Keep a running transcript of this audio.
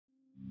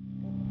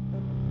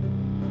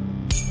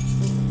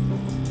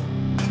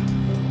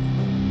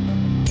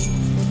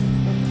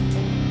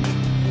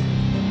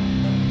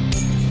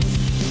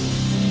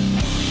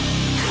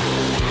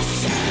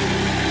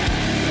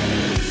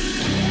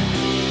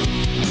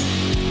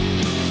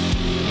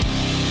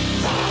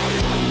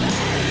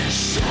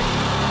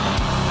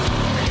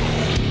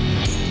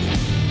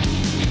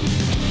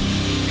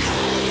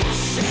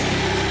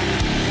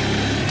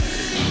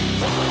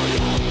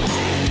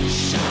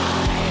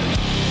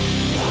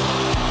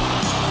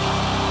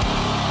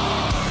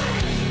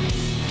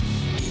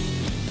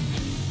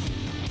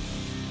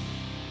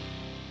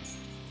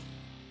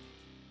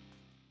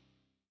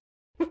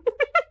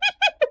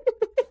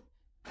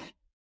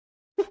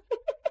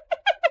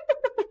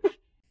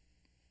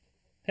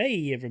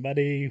Hey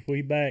everybody,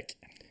 we back.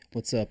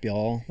 What's up,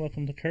 y'all?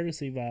 Welcome to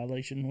Courtesy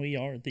Violation. We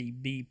are the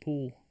B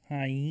Pool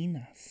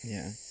Hyenas.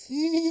 Yeah.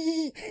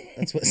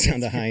 That's what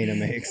sound a hyena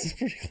makes. It's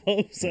pretty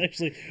close,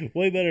 actually.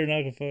 Way better than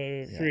I could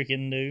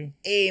freaking do.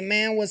 Hey,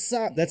 man, what's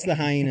up? That's the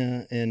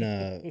hyena in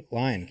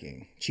Lion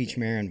King. Cheech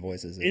Marin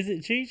voices it. Is it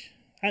Cheech?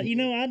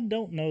 I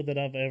don't know that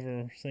I've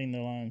ever seen The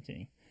Lion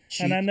King.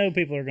 Cheech. And I know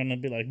people are going to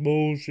be like,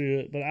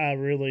 bullshit, but I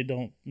really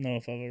don't know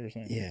if I've ever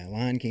seen it. Yeah,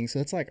 Lion King. So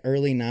it's like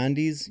early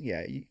 90s.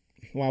 Yeah,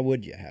 why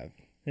would you have?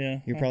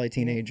 Yeah. You're probably a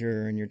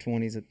teenager in your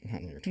 20s.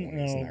 Not in your 20s,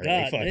 No, in the God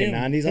early fucking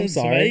damn. 90s. I'm That's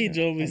some sorry. age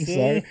on me, I'm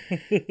son.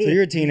 sorry. So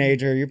you're a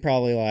teenager. You're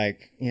probably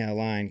like, yeah,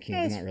 Lion King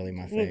is not really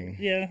my thing.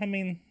 Yeah, I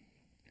mean,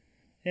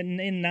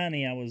 in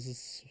 90, I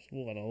was,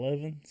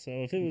 11? So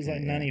if it was Okay,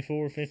 like yeah.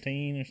 94,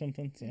 15 or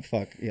something. So.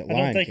 Fuck. Yeah, I don't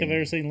Lion think King. I've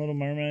ever seen Little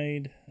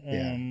Mermaid.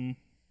 Yeah.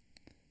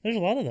 There's a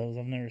lot of those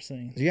I've never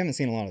seen. You haven't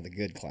seen a lot of the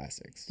good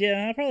classics.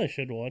 Yeah, I probably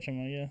should watch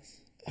them, I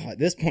guess. At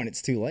this point,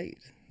 it's too late.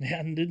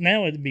 Yeah,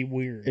 now it'd be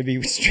weird. It'd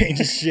be strange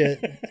as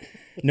shit.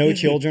 No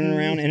children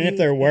around, and if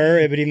there were,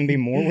 it would even be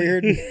more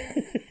weird.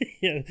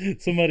 Yeah,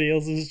 somebody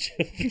else's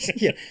children.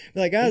 Yeah,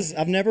 like guys,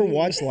 I've never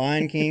watched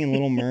Lion King and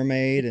Little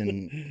Mermaid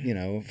and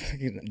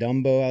fucking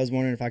Dumbo. I was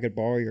wondering if I could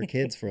borrow your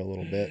kids for a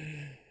little bit.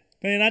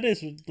 Man, I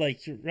just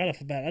like right off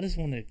the bat, I just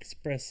want to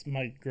express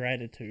my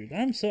gratitude.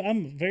 I'm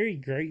very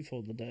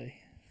grateful today,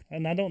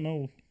 and I don't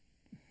know.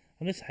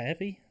 I'm just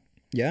happy.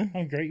 Yeah,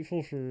 I'm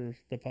grateful for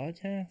the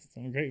podcast.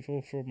 I'm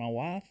grateful for my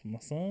wife and my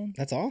son.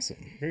 that's awesome.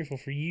 I'm grateful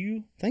for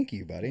you. Thank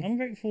you, buddy. I'm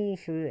grateful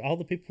for all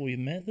the people we've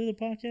met through the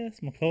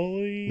podcast.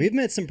 Macaulay. We've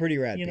met some pretty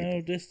rad You people.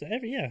 know, just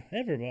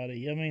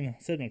everybody. I mean,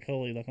 I said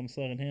Macaulay like I'm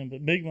sucking him,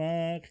 but Big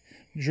Mike,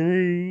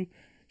 Drew,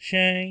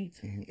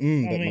 Shanked.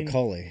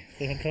 Macaulay.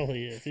 But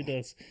Macaulay, yes, he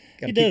does.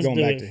 Gotta He keep does going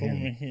do back it to for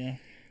him. me.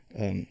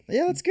 Yeah,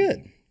 Yeah, that's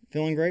good.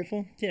 Feeling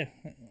grateful. yeah,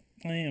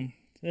 I am.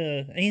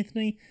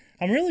 Anthony,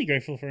 I'm really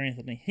grateful for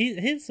Anthony.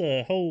 His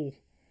whole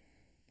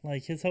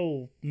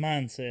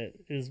mindset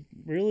is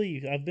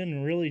really. I've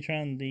been really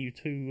trying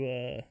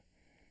to.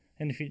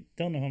 And if you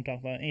don't know who I'm talking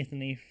about,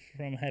 Anthony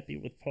from Happy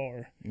with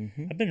Par.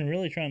 Mm-hmm. I've been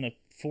really trying to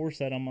force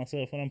that on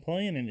myself when I'm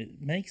playing, and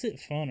it makes it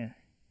funner.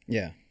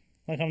 Yeah.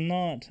 Like I'm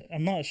not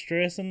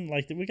stressing.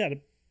 Like we got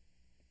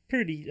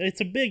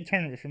it's a big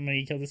tournament for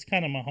me because it's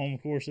kind of my home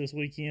course this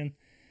weekend.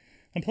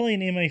 I'm playing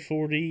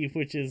MA40,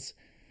 which is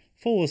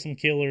full of some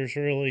killers,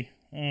 really.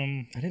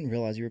 I didn't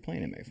realize you were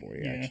playing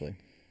MA40 Yeah. actually.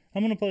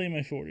 I'm gonna play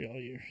MA40 all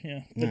year.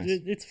 Yeah, but Nice.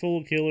 it's full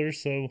of killers,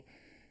 so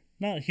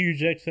not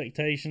huge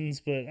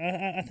expectations. But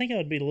I think I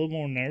would be a little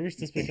more nervous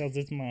just because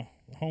it's my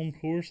home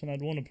course and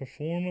I'd want to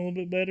perform a little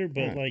bit better.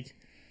 But Right. like,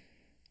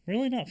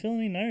 really not feeling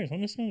any nerves.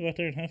 I'm just gonna go out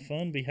there and have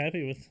fun, be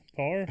happy with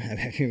par. I'm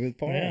happy with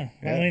Par. Yeah,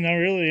 I mean, I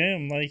really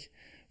am. Like,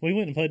 we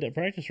went and played that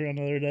practice round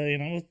the other day,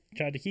 and I was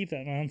tried to keep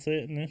that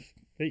mindset, and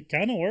it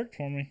kind of worked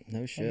for me.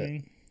 No shit. I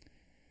mean,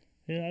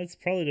 yeah, it's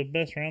probably the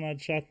best round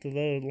I'd shot to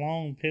the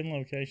long pin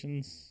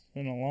locations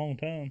in a long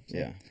time. So.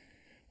 Yeah.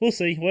 We'll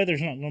see.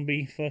 Weather's not going to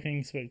be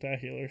fucking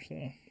spectacular,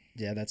 so.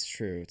 Yeah, that's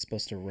true. It's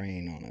supposed to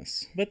rain on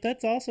us. But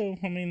that's also,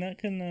 I mean, that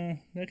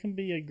can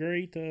be a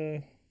great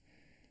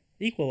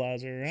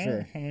equalizer, right?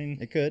 Sure. I mean,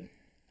 It could.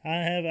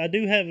 I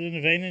do have an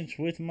advantage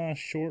with my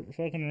short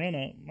fucking run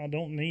up. I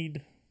don't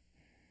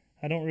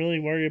really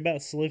worry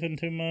about slipping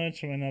too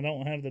much. I mean, I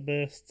don't have the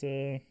best,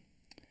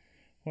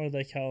 what do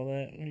they call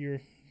that?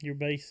 Your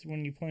base,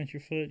 when you plant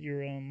your foot,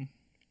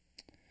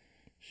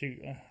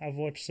 I've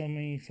watched so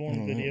many form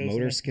videos.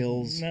 Motor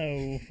skills?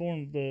 No,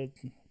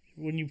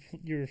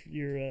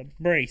 your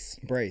brace.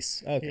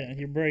 Brace. Okay. Yeah,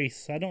 your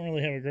brace. I don't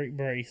really have a great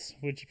brace,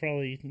 which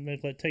probably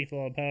takes a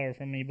lot of power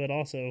from me, but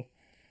also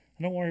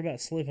I don't worry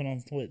about slipping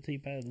on wet tee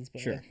pads as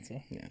bad. Sure.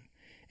 So. Yeah.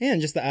 And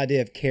just the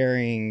idea of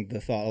carrying the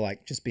thought of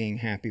like just being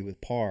happy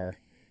with par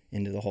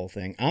into the whole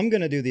thing. I'm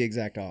going to do the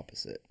exact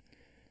opposite.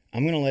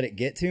 I'm going to let it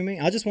get to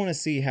me. I just want to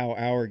see how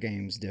our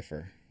games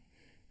differ.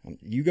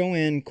 You go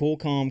in cool,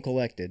 calm,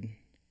 collected.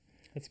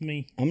 That's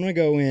me. I'm going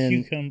to go in.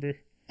 Cucumber.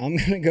 I'm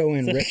going to go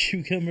in. Is that a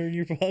cucumber in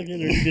your pocket, or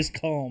you just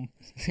calm?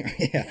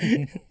 Yeah.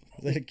 Is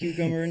that a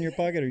cucumber in your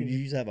pocket, or do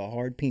you just have a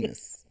hard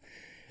penis?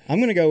 I'm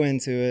going to go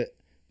into it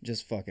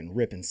just fucking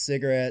ripping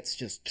cigarettes,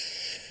 just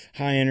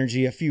high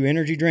energy, a few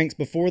energy drinks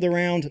before the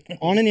round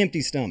on an empty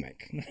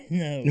stomach.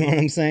 No. You know what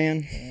I'm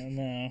saying?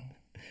 No.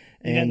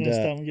 You're not going to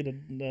stop and get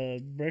a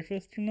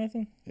breakfast or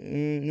nothing?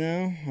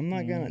 No, I'm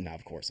not going to. No,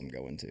 of course I'm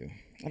going to.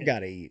 I've got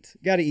to eat.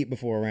 Got to eat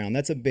before a round.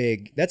 That's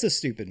a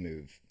stupid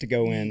move to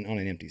go in on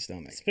an empty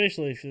stomach.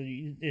 Especially if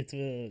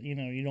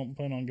you don't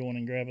plan on going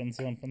and grabbing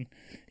something.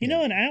 You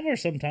know, an hour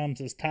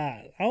sometimes is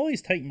tight. I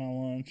always take my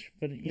lunch,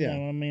 but you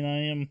know, I mean,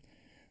 I am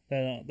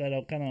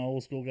that kind of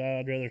old school guy.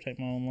 I'd rather take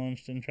my own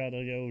lunch than try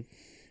to go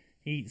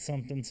eat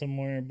something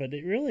somewhere. But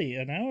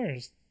an hour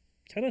is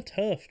kind of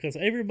tough because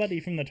everybody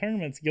from the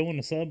tournament's going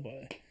to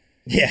Subway.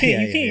 You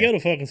can't go to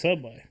fucking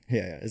Subway.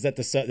 Yeah. Is that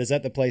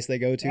the place they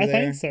go to? I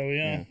think so.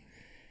 Yeah.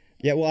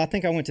 Yeah, well, I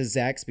think I went to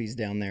Zaxby's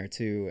down there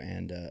too,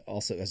 and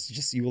also it's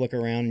just you look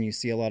around and you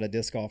see a lot of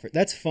disc golfers.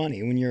 That's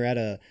funny when you're at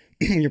a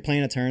when you're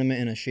playing a tournament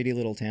in a shitty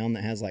little town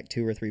that has like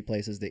 2 or 3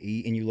 places to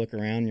eat, and you look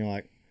around and you're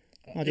like,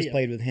 I just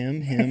played with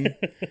him.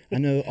 I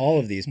know all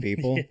of these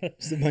people. Yeah.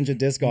 Just a bunch of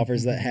disc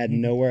golfers that had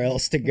nowhere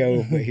else to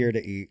go but here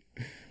to eat.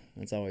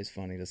 That's always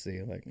funny to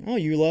see. Like, oh,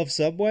 you love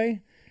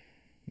Subway?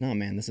 No,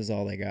 man, this is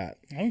all they got.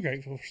 I'm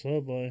grateful for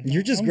Subway.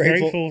 You're just I'm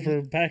grateful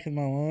for packing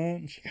my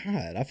lunch.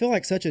 God, I feel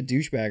like such a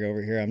douchebag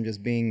over here. I'm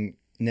just being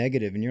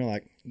negative, and you're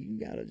like, you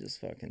gotta just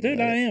fucking. Dude,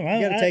 I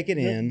am. You gotta take it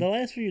in. The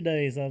last few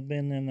days, I've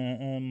been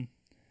in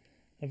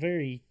a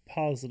very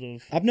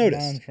positive I've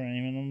noticed mind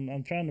frame, and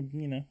I'm trying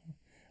to,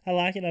 I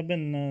like it. I've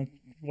been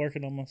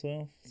working on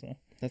myself, so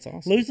that's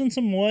awesome. Losing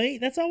some weight,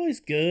 that's always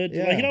good.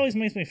 Yeah. Like, it always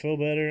makes me feel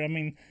better. I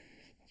mean,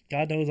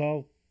 God knows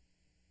I'll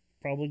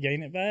probably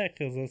gain it back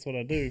because that's what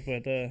I do.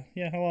 But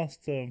yeah, I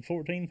lost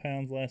 14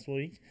 pounds last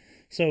week.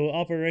 So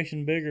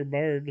Operation Bigger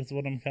Bird is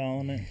what I'm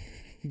calling it,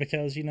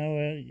 because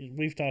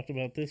we've talked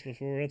about this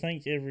before. I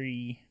think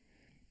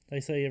they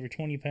say every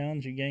 20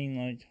 pounds you gain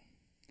like,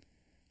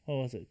 what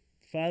was it,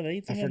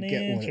 5/8 of an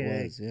inch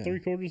or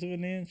 3/4 of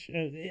an inch?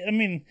 I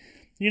mean,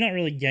 you're not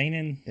really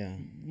gaining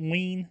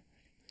lean.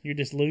 You're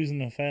just losing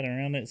the fat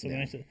around it.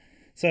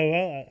 So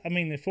I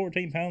mean, the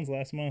 14 pounds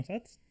last month,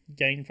 that's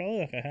gained probably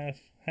like a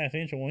half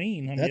inch of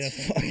lean.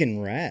 That's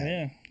fucking rad.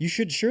 Yeah. You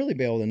should surely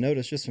be able to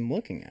notice just from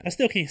looking at it. I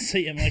still can't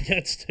see it. My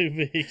gut's too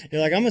big.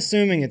 You're like, I'm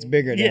assuming it's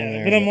bigger down there.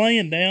 Yeah, but I'm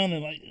laying down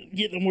and like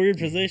getting a weird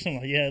position.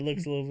 I'm like, yeah, it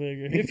looks a little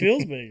bigger. It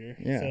feels bigger.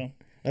 Yeah. So.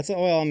 That's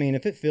well, I mean,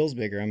 if it feels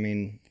bigger, I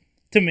mean.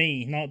 To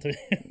me, not to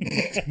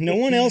no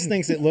one else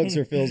thinks it looks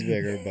or feels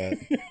bigger, but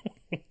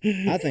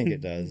I think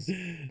it does.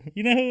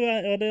 You know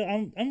who I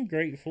do? I'm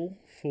grateful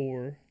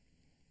for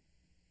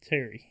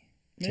Terry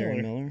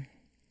Miller.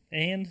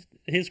 And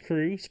his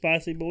crew,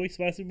 Spicy Boy.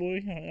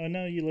 I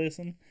know you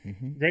listen.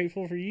 Mm-hmm.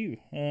 Grateful for you.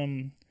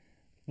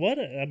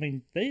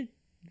 They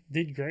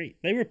did great.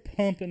 They were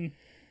pumping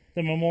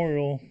the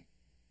memorial.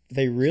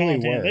 They really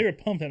were. They were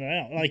pumping it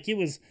out. Like, it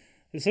was,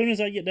 as soon as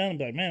I get done, I'd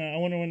be like, man, I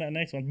wonder when that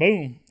next one.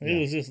 Boom. It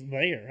was just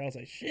there. I was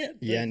like, shit.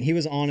 Yeah, and he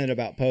was on it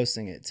about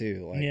posting it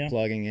too, like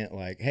plugging it,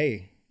 like,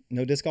 hey,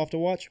 no disc golf to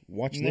watch?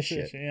 Watch this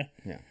shit.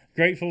 Yeah.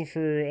 Grateful for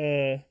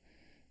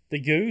the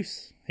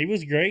Goose. He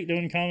was great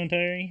doing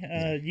commentary.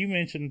 You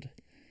mentioned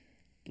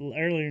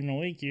earlier in the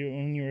week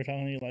when you were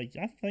talking, like,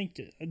 I think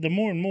the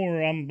more and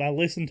more I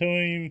listen to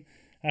him,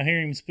 I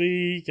hear him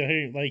speak. I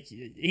hear, like,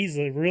 he's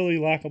a really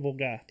likable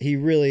guy. He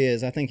really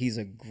is. I think he's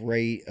a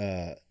great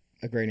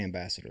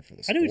ambassador for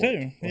the sport. I do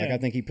too. Yeah. Like, I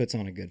think he puts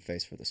on a good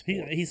face for the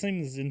sport. He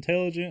seems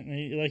intelligent,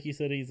 and like you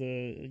said, he's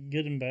a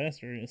good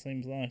ambassador. It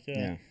seems like.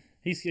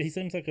 He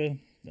seems like a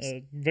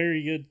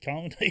very good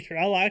commentator.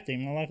 I liked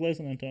him. I like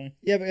listening to him.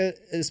 Yeah, but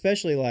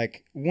especially,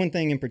 like, one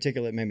thing in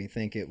particular that made me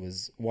think it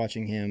was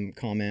watching him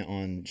comment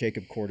on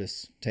Jacob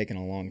Cordes taking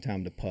a long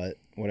time to putt,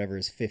 whatever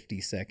his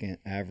 50-second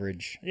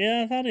average.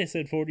 Yeah, I thought he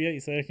said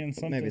 48 seconds,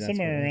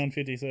 somewhere around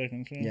 50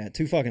 seconds. Yeah,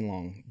 too fucking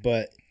long.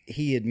 But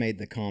he had made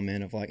the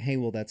comment of like, hey,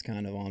 well, that's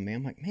kind of on me.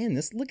 I'm like, man,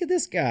 look at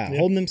this guy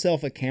holding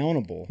himself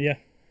accountable. Yeah.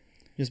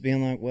 Just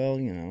being like, well, I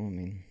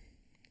mean,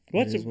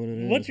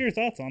 what's your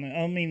thoughts on it?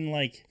 I mean,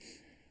 like,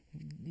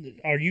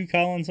 are you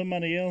calling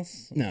somebody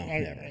else? No,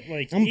 never.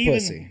 Like, I'm a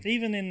pussy.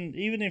 Even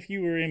if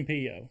you were in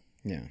PO,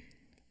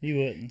 you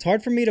wouldn't. It's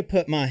hard for me to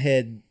put my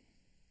head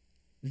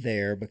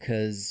there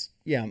because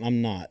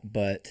I'm not,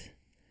 but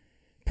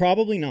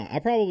probably not.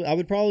 I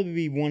would probably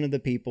be one of the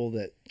people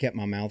that kept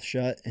my mouth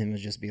shut and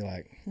would just be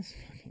like, this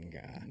fucking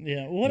guy.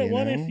 Yeah. What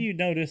if you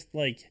noticed,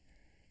 like,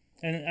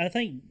 and I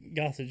think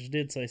Gossage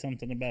did say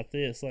something about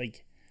this,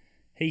 like,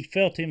 he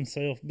felt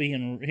himself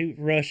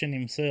rushing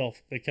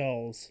himself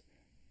because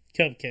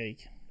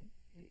Cupcake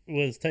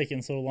was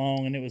taking so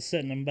long and it was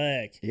setting him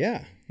back.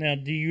 Yeah. Now,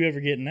 do you ever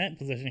get in that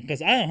position?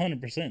 Because I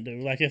 100% do.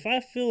 Like, if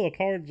I feel a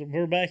card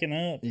we're backing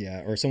up,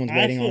 or someone's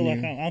waiting on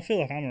you, I feel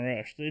like I'm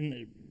rushed.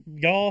 In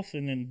golf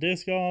and in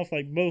disc golf,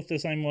 like, both the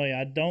same way.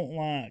 I don't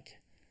like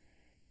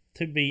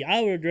to be.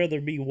 I would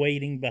rather be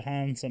waiting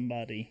behind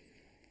somebody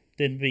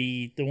than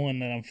be the one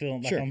that I'm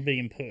feeling like I'm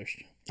being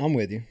pushed. I'm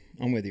with you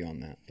on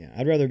that. Yeah,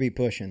 I'd rather be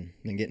pushing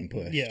than getting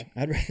pushed. Yeah,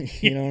 I'd rather,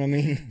 you know what I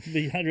mean.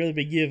 I'd rather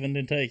be given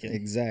than taken.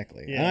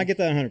 Exactly. Yeah. And I get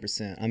that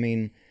 100%. I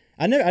mean,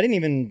 I didn't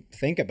even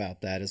think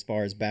about that as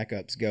far as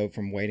backups go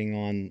from waiting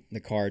on the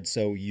card.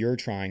 So you're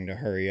trying to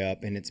hurry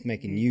up, and it's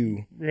making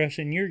you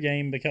rushing your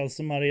game because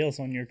somebody else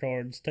on your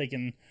card's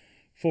taking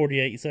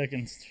 48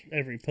 seconds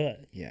every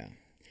putt. Yeah.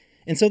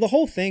 And so the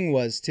whole thing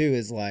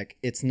is like,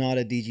 it's not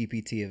a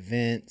DGPT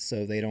event,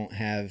 so they don't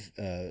have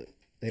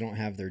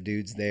their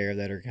dudes there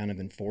that are kind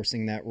of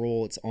enforcing that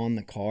rule. It's on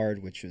the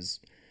card, which is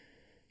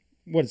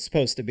what it's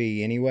supposed to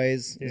be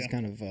anyways. Yeah. It's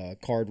kind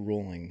of card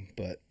ruling.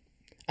 But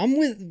I'm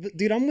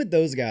with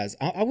those guys.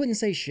 I wouldn't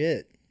say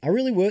shit. I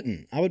really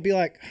wouldn't. I would be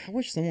like, I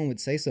wish someone would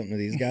say something to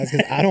these guys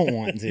because I don't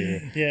want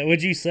to. Yeah,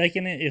 would you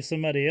second it if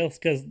somebody else?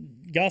 Because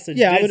Gossage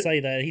Yeah, did say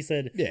that. He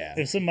said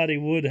if somebody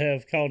would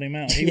have called him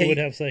out, he would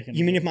have seconded.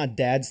 You mean if my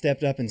dad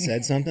stepped up and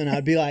said something,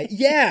 I'd be like,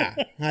 yeah.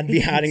 I'd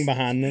be hiding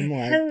behind them.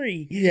 Like,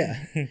 hurry.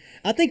 Yeah.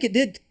 I think it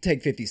did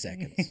take 50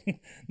 seconds.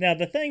 Now,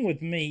 the thing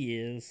with me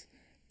is,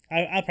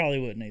 I probably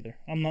wouldn't either.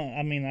 I'm not.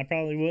 I mean, I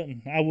probably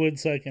wouldn't. I would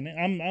second it.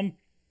 I'm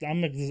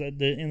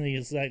in the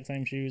exact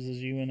same shoes as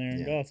you and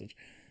Aaron Gossage,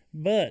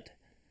 but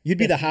you'd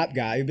be the hype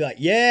guy. You'd be like,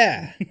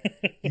 "Yeah,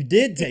 you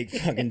did take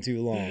fucking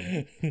too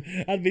long."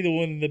 I'd be the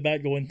one in the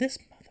back going, "This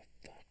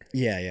motherfucker."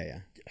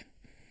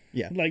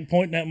 Yeah. Like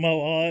pointing at my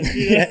eyes.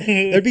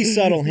 There'd be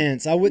subtle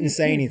hints. I wouldn't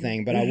say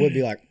anything, but I would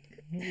be like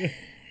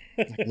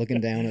looking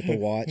down at the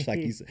watch,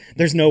 like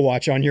there's no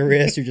watch on your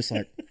wrist. You're just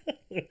like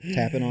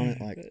tapping on it,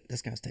 like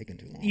this guy's taking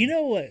too long. You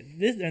know what?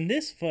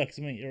 This fucks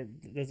me, or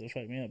doesn't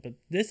fuck me up, but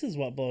this is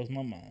what blows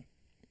my mind.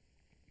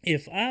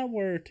 If I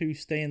were to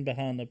stand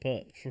behind the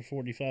putt for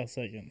 45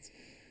 seconds,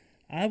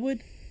 I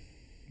would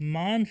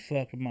mind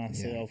fuck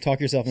myself. Talk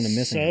yourself into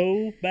missing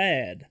so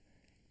bad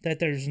that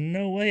there's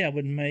no way I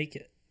would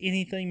make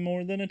anything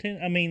more than a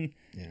 10. I mean,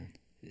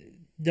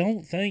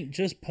 don't think,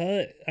 just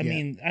putt. I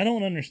mean, I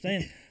don't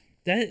understand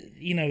that.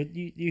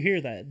 You hear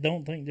that?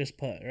 Don't think, just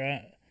putt,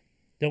 right?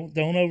 Don't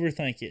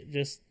overthink it.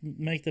 Just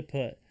make the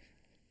putt.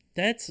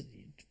 That's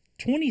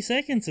 20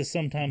 seconds is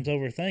sometimes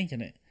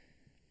overthinking it.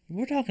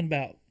 We're talking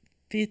about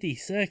 50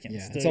 seconds.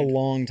 Yeah, it's a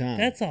long time.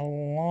 That's a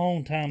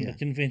long time to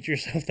convince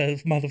yourself that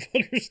this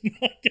motherfucker's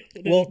not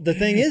good. Well, the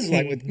thing is,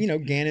 like with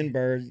Gannon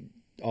Bird,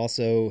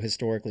 also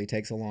historically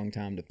takes a long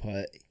time to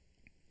putt.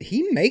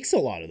 He makes a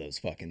lot of those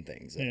fucking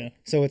things. Though. Yeah.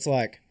 So it's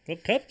like, well,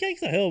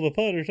 Cupcake's a hell of a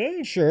putter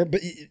too. Sure,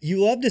 but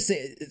you love to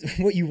see.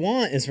 What you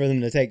want is for them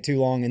to take too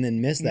long and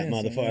then miss that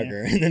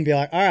motherfucker, and then be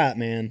like, "All right,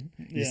 man,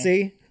 you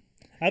see."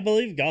 I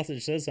believe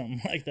Gossage says something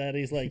like that.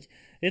 He's like,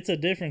 "It's a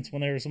difference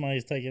whenever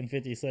somebody's taking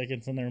 50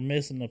 seconds and they're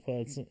missing the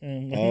putts,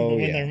 and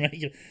when they're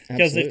making,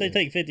 because if they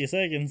take 50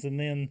 seconds and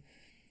then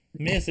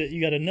miss it, you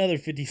got another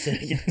 50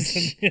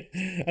 seconds."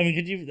 I mean,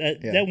 could you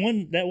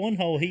that one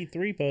hole he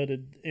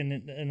 3-putted,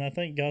 and I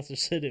think Gossage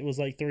said it was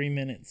like 3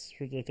 minutes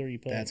for the 3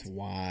 putts. That's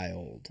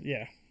wild.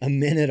 Yeah, a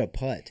minute a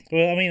putt.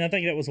 Well, I mean, I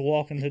think that was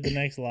walking to the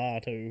next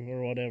lie too,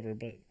 or whatever.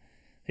 But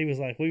he was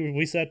like,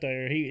 we sat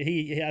there.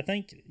 He I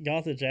think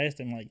Gossage asked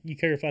him like, "You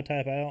care if I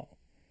tap out?"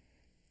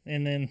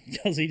 And then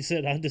because he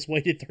said, "I just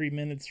waited 3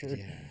 minutes for."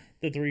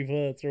 The 3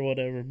 putts or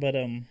whatever, but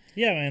man,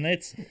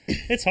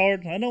 it's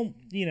hard. I don't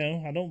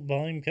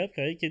blame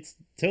Cupcake. It's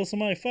till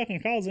somebody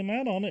fucking calls him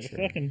out on it. Sure.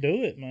 Fucking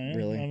do it, man.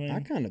 Really,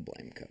 I kind of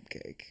blame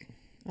Cupcake.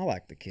 I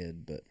like the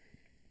kid, but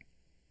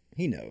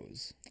he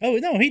knows. Oh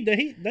no,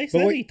 they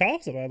said he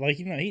talks about it. Like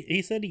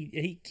he said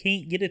he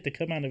can't get it to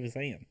come out of his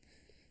hand.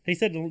 He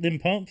said them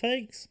pump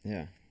fakes.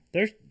 Yeah,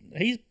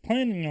 he's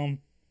planning on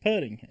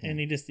putting, and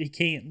he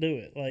can't do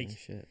it. Like oh,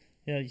 shit.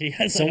 Yeah, he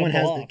has someone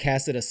has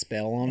casted a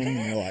spell on him, and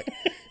they're like,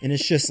 and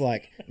it's just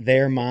like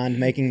their mind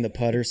making the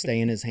putter stay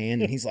in his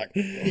hand, and he's like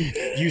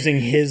using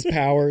his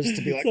powers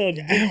to be like,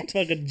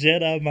 fucking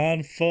Jedi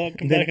mind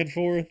fuck back and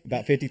forth.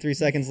 About 53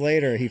 seconds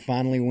later, he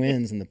finally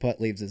wins, and the putt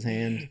leaves his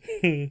hand,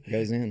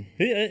 goes in.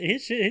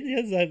 He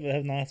does have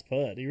a nice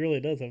putt. He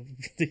really does have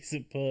a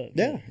decent putt.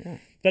 Yeah.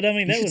 But I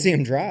mean, you should see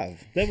him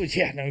drive. No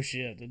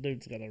shit. The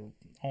dude's got an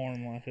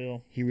arm like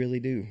hell. He really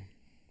do.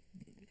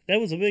 That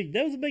was a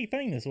big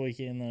thing this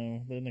weekend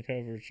though. In the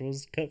coverage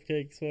was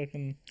Cupcake's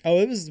fucking. Oh,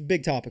 it was a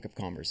big topic of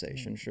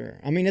conversation. Sure.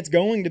 I mean, it's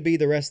going to be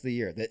the rest of the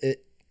year.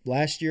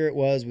 Last year it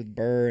was with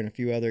Burr and a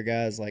few other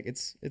guys. Like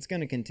it's going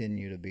to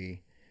continue to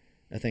be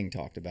a thing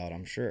talked about.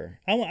 I'm sure.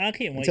 I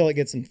can't wait until it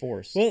gets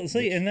enforced. Well,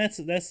 see, and that's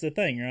the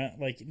thing, right?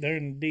 Like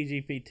during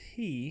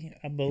DGPT,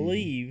 I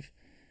believe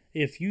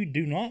if you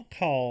do not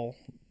call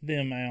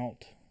them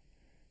out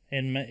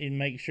and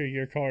make sure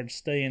your card's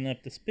staying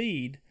up to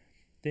speed.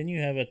 Then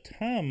you have a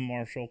time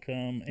marshal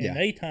come and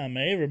they time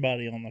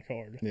everybody on the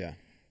card. Yeah.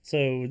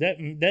 So that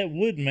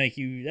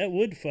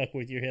would fuck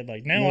with your head.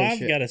 Like now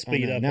I've got to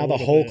speed up. Now the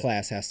whole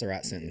class has to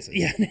write sentences.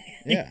 Yeah.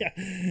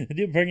 It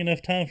didn't bring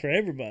enough time for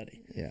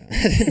everybody. Yeah.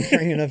 It didn't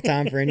bring enough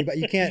time for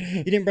anybody. You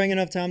didn't bring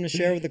enough time to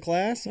share with the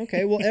class?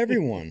 Okay, well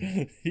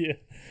everyone. Yeah.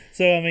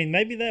 So I mean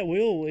maybe that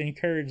will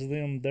encourage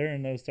them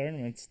during those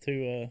tournaments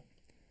to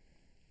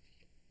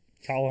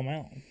call them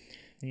out.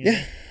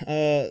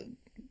 Yeah.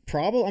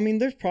 Probably. I mean,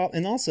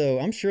 and also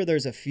I'm sure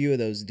there's a few of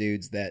those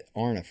dudes that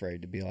aren't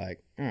afraid to be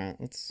like, all right,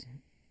 let's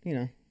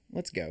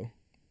go.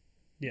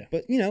 Yeah.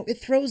 But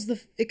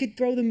it could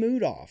throw the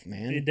mood off,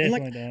 man. It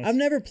definitely does. I've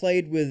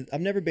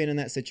never been in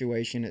that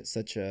situation at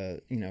such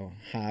a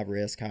high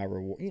risk, high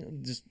reward.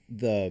 Just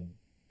with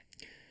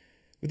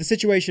the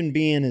situation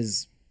being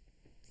is,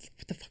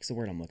 what the fuck's the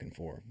word I'm looking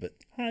for? But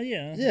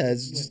yeah,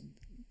 it's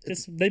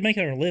they make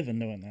their living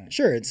doing that.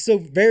 Sure, it's so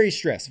very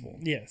stressful.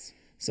 Yes.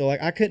 So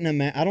like I couldn't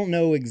imagine. I don't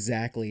know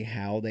exactly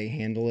how they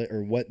handle it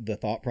or what the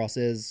thought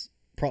process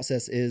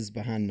is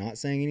behind not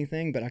saying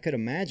anything, but I could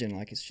imagine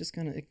like it's just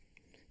you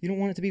don't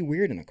want it to be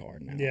weird in a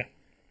card now. Yeah.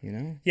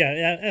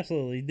 Yeah,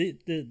 absolutely.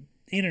 The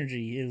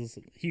energy is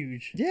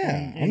huge.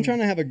 Yeah, I'm trying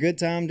to have a good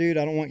time, dude.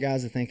 I don't want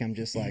guys to think I'm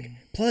just like.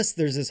 Plus,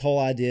 there's this whole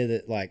idea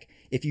that like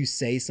if you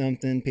say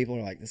something, people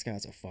are like, this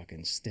guy's a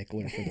fucking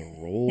stickler for the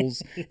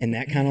rules, and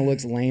that kind of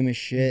looks lame as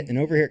shit. And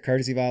over here at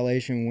Courtesy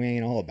Violation, we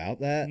ain't all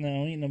about that. No,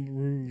 ain't no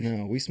rules.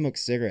 No, we smoke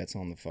cigarettes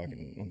on the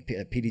fucking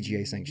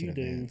PDGA sanctioned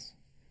events.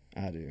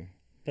 I do.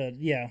 But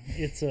yeah,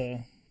 it's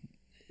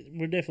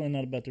we're definitely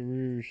not about the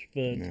rouge,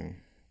 but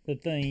the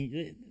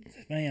thing,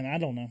 man, I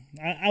don't know.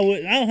 I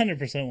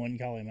 100% wouldn't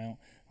call him out.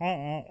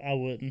 I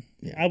wouldn't.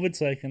 Yeah. I would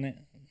second it.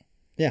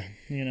 Yeah.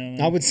 You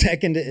know, I would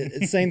second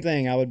it. Same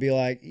thing. I would be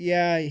like,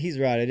 yeah, he's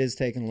right. It is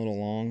taking a little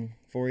long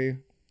for you.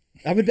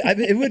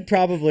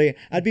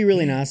 I'd be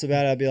really nice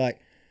about it. I'd be like,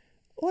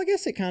 well, I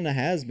guess it kind of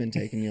has been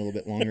taking you a little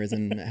bit longer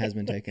than it has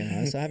been taking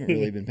us. I haven't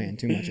really been paying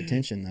too much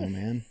attention though,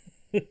 man.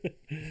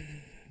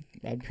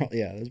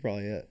 That's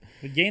probably it.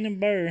 But Gannon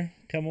Burr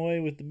come away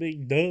with the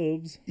big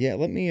dubs. Yeah,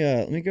 let me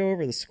go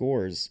over the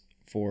scores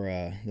for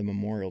the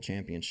Memorial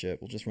Championship.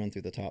 We'll just run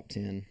through the top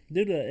 10.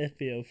 Do the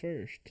FPO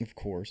first. Of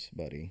course,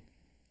 buddy.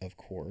 Of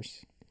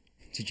course.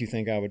 Did you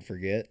think I would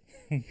forget?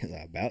 Because I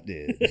about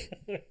did.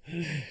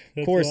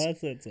 That's why I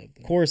said something.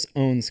 Of course,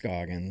 owns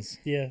Scoggins.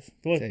 Yes.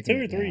 What,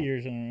 2 or 3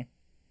 years in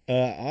a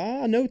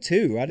row? No,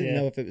 2. I didn't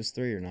know if it was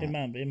 3 or not.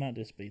 It might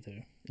just be 2.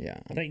 Yeah.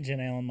 I think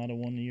Jen Allen might have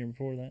won the year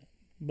before that.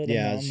 But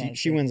yeah,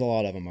 she wins a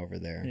lot of them over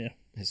there. Yeah.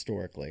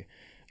 Historically.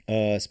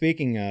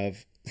 Speaking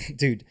of,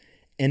 dude,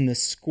 and the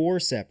score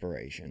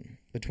separation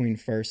between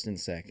first and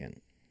second.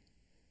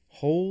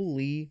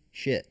 Holy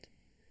shit.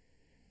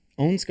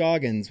 Owen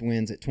Scoggins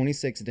wins at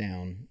 26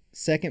 down.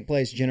 Second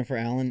place, Jennifer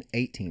Allen,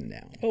 18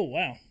 down. Oh,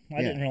 wow.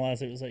 I didn't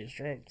realize it was 8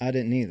 strokes. I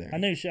didn't either. I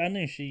knew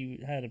she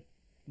had a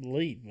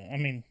lead. But, I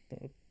mean,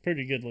 a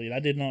pretty good lead.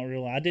 I did not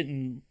realize. I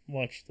didn't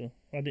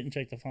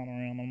check the final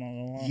round. I'm not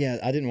going to lie. Yeah,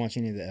 I didn't watch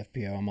any of the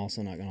FPO. I'm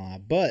also not going to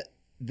lie. But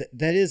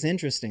that is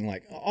interesting.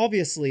 Like,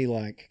 obviously,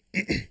 like,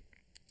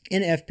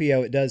 in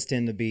FPO, it does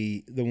tend to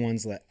be the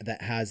ones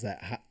that has the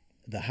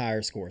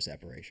higher score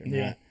separation, right?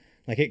 Yeah.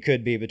 Like, it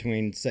could be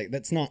between,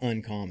 that's not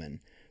uncommon.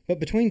 But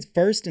between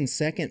first and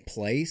second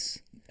place,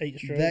 8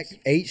 strokes.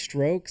 8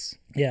 strokes.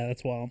 Yeah,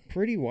 that's wild.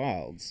 Pretty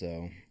wild.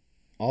 So,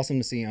 awesome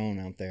to see Owen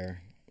out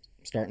there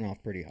starting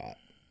off pretty hot.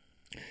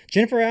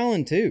 Jennifer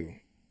Allen, too.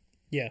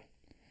 Yeah.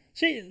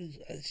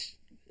 She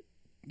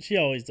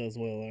always does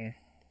well there,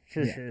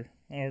 for sure.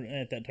 Or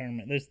at that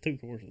tournament. There's 2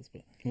 courses.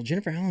 But well,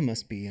 Jennifer Allen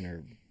must be in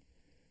her...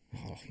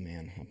 Oh,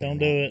 man. Don't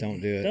do it.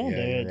 Don't do it. Don't do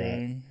it,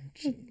 right.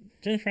 dude.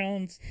 Jennifer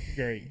Allen's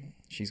great.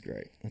 She's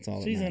great. That's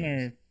all. She's in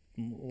her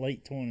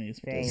late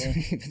 20s,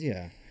 probably.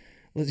 Yeah.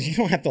 Well, you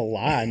don't have to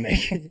lie and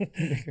make it.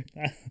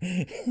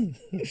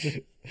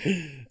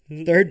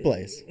 Third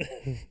place,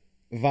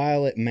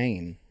 Violet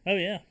Main. Oh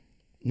yeah.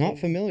 Not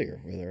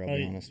familiar with her. I'll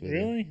be honest with you.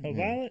 Really? Oh,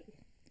 Violet?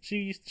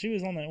 She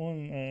was on that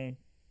one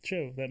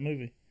show, that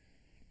movie.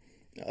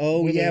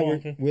 Oh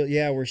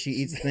yeah, where she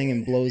eats the thing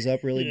and blows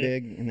up really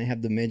big, and they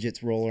have the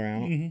midgets roll her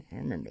out. Mm-hmm. I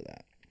remember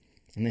that.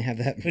 And they have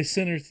that. They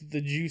sent her to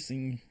the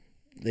juicing.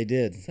 They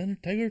did.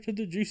 Take her to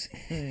the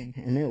juicing room.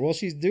 I remember. Well,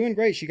 she's doing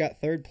great. She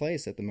got 3rd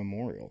place at the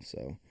Memorial,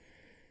 so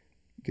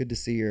good to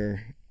see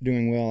her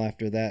doing well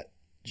after that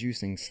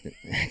juicing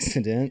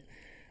accident.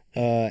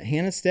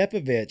 Hannah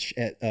Stepovich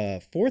at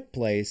 4th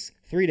place,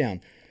 3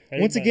 down.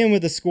 Once again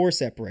with the score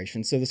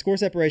separation. So the score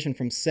separation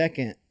from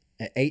second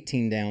at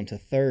 18 down to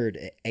third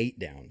at 8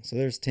 down. So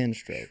there's 10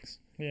 strokes.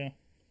 Yeah.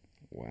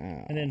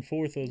 Wow. And then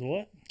 4th was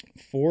what?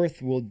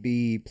 4th will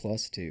be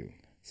 +2.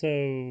 So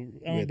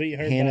Owen beat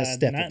her Hannah by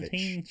Stepovich.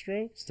 19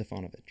 strokes?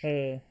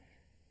 Stefanovic.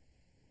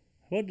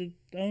 What did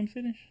Owen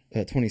finish?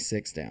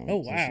 26 down. Oh,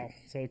 wow.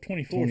 So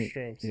 24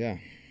 strokes. Yeah.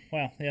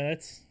 Wow. Yeah,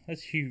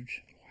 that's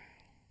huge. Wow.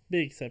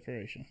 Big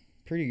separation.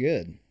 Pretty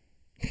good.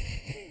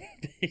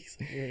 Big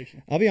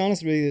separation. I'll be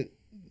honest with you.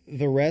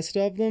 The rest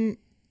of them,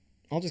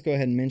 I'll just go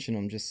ahead and mention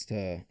them, just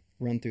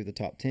run through the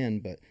top 10.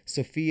 But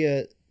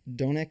Sophia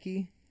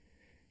Donecki,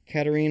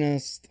 Katarina...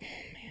 Oh,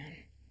 man.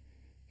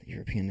 The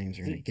European names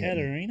are going to get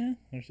Katarina?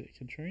 Or is it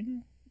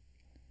Katrina?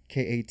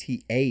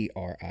 Katarina.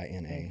 Oh,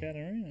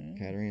 Katarina. Yeah.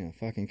 Katarina.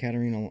 Fucking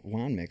Katarina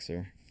wine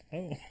mixer.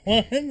 Oh,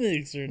 wine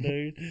mixer,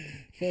 dude.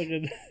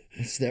 Fucking...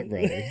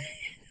 Stepbrother.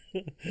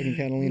 Fucking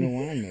Catalina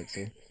wine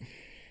mixer.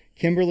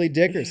 Kimberly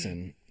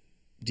Dickerson.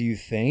 Do you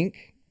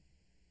think?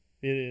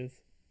 It is.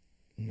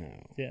 No.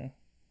 Yeah.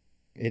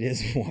 It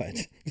is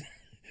what?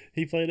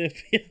 He played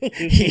FPO.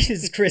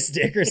 He's Chris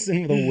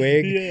Dickerson with a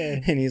wig. Yeah.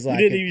 And he's like...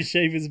 He didn't even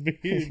shave his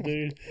beard,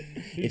 dude.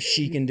 If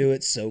she can do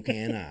it, so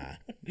can I.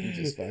 He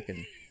just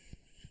fucking...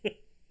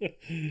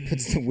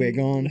 puts the wig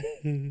on.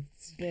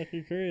 It's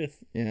fucking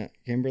Chris. Yeah.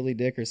 Kimberly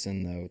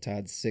Dickerson, though,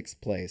 tied 6th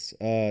place.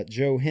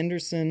 Joe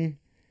Henderson...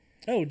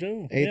 Oh,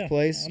 Joe. 8th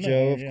place.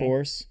 Joe, of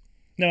course.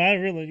 No, I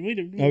really... We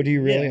do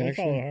you really, actually? actually? We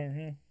follow her,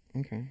 yeah.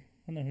 Okay.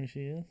 I know who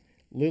she is.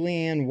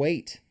 Lillian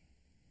Waite.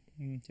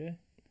 Okay.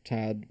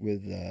 Tied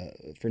with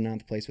for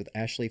 9th place with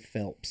Ashley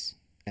Phelps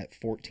at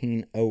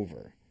 14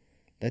 over.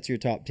 That's your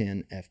top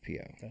 10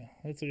 FPO. Yeah,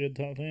 that's a good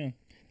top 10.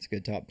 It's a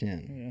good top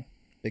 10. Yeah.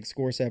 Big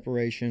score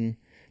separation.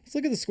 Let's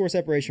look at the score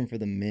separation for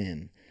the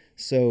men.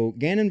 So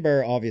Gannon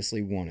Burr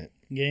obviously won it.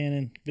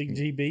 Gannon, Big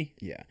GB.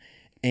 Yeah.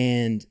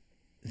 And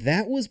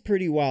that was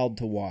pretty wild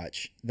to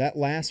watch. That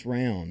last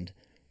round,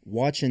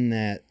 watching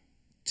that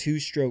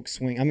 2-stroke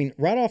swing. I mean,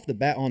 right off the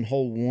bat on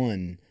hole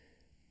 1,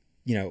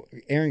 you know,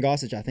 Aaron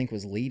Gossage, I think,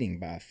 was leading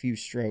by a few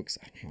strokes.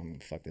 I'm going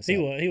to fuck this up.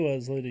 He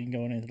was leading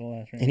going into the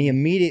last round. And he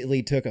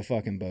immediately took a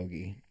fucking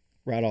bogey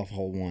right off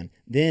hole 1.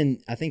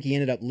 Then I think he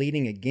ended up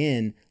leading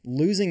again,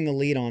 losing the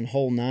lead on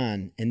hole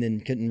 9, and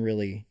then couldn't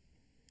really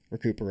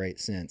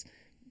recuperate since.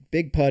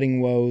 Big putting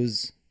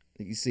woes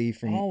that you see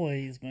from...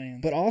 Always,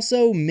 man. But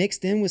also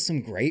mixed in with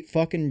some great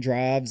fucking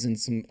drives and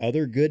some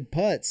other good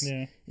putts.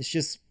 Yeah. It's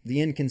just the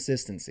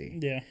inconsistency.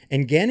 Yeah.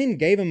 And Gannon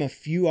gave him a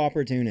few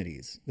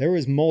opportunities. There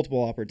was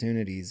multiple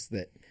opportunities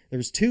there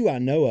was 2 I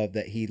know of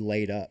that he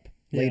laid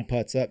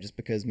putts up just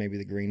because maybe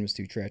the green was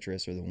too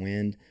treacherous or the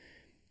wind.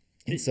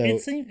 And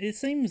it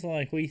seems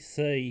like we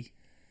say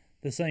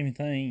the same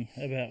thing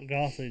about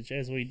Gossage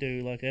as we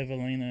do like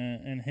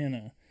Evelina and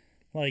Henna.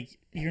 Like,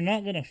 you're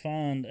not going to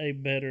find a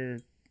better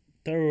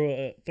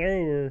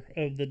thrower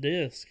of the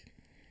disc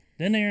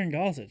than Aaron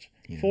Gossage.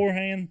 Yeah.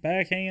 Forehand,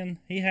 backhand,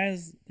 he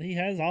has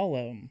all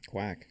of them.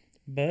 Quack.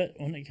 But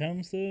when it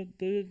comes to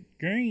the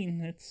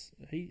green,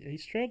 he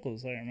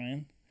struggles there,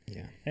 man.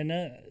 Yeah. And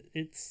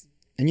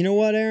And you know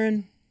what,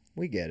 Aaron?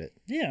 We get it.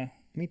 Yeah.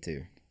 Me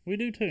too. We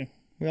do too.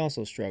 We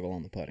also struggle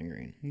on the putting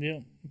green.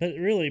 Yeah. But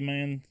really,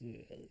 man,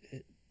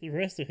 the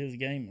rest of his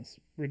game is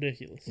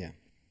ridiculous. Yeah.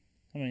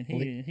 I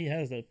mean,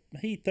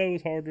 he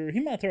throws harder. He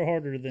might throw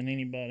harder than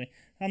anybody.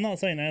 I'm not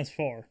saying as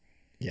far.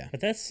 Yeah.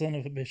 But that son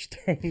of a bitch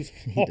throws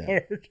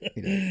hard.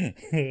 He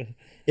does.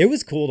 It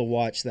was cool to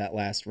watch that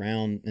last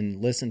round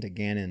and listen to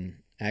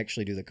Gannon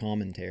actually do the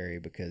commentary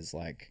because,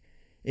 like,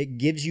 it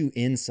gives you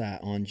insight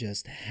on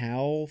just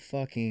how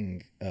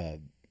fucking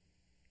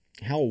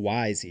how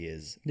wise he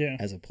is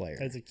as a player.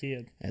 As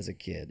a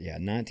kid. Yeah,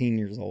 19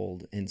 years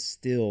old and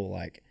still,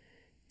 like,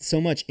 so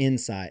much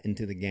insight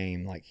into the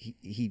game. Like,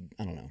 he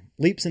I don't know,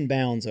 leaps and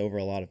bounds over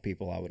a lot of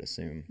people, I would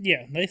assume.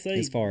 Yeah, they say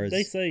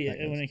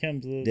when it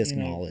comes to disc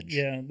knowledge.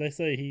 Yeah, they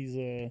say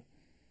he's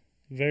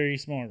very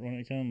smart when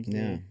it comes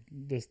to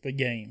the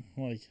game.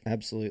 Like,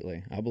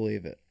 absolutely, I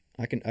believe it.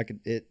 I can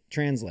it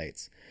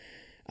translates.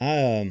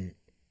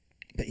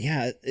 But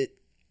yeah,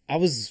 I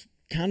was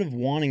kind of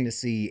wanting to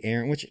see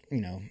Aaron, which,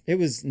 you know, it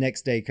was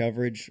next day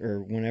coverage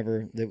or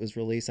whenever it was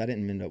released. I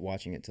didn't end up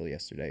watching it till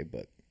yesterday,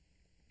 but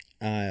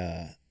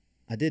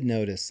I did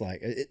notice,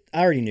 like,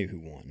 I already knew who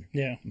won.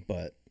 Yeah.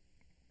 But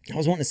I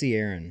was wanting to see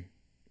Aaron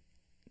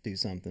do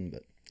something,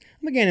 but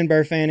I'm a Gannon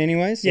Burr fan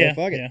anyway, so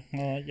fuck it.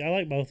 Yeah. I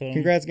like both of them.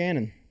 Congrats,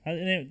 Gannon.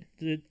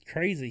 The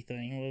crazy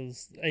thing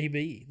was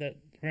AB, that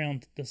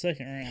round, the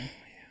second round.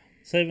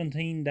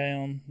 17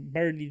 down,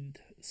 birdied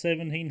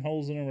 17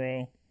 holes in a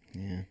row.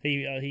 Yeah.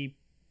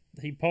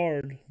 He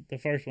parred the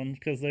first one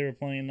because they were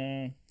playing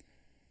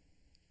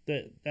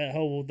that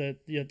hole that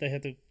they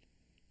had to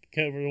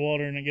cover the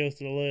water and it goes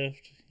to the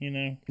left, you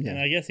know. Yeah. And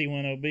I guess he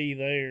went OB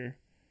there,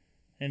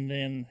 and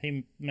then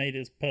he made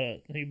his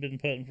putt. He'd been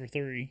putting for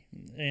 3,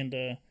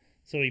 and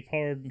so he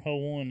parred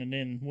hole 1 and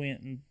then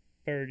went and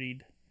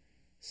birdied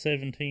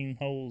 17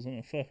 holes in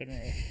a fucking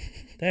row.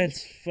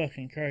 That's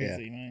fucking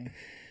crazy, man.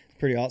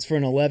 Pretty awesome for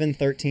an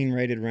 11-13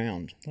 rated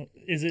round.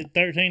 Is it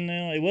 13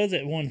 now? It was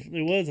at one.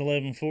 It was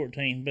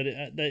 11-14, but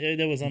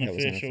that was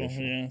unofficial.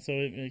 Yeah, so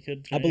it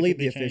could. I believe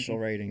the official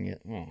rating.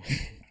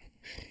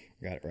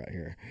 Got it right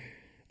here.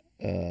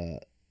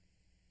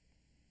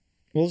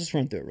 We'll just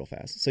run through it real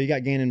fast. So you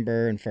got Gannon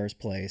Burr in first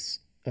place.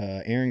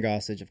 Aaron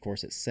Gossage, of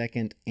course, at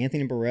second.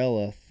 Anthony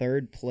Barella,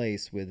 third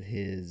place with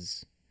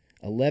his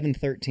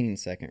 11-13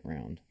 second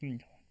round.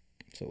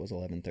 So it was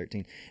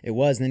 11-13. It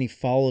was, and then he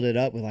followed it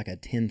up with like a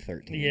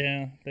 10-13.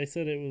 Yeah, they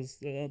said it was.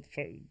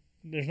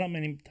 There's not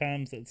many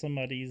times that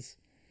somebody's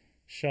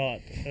shot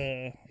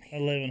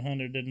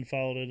 1100 didn't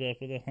follow it up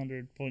with a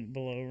 100 point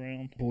below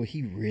round. Boy,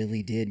 he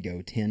really did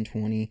go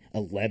 10-20,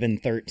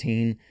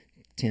 11-13,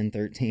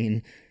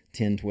 10-13,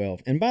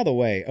 10-12. And by the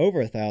way,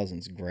 over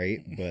 1,000's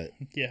great, but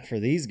for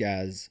these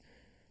guys,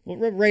 well,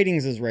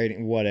 ratings is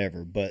rating,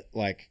 whatever. But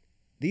like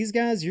these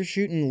guys, you're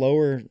shooting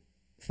lower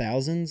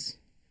thousands.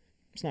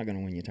 It's not going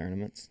to win you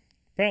tournaments.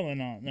 Probably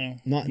not. No.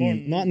 Not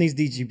in these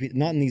DGP.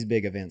 Not in these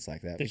big events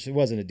like that. Which it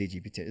wasn't a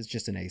DGP. It's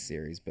just an A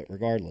series. But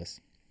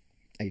regardless,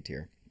 A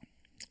tier.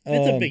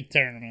 It's a big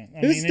tournament.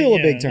 It's still a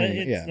big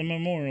tournament. Yeah. The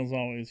Memorial's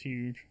always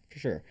huge for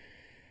sure.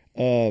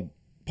 Paul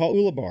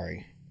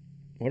Ulibarri.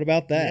 What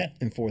about that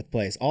in fourth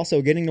place?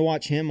 Also getting to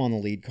watch him on the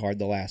lead card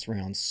the last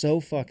round. So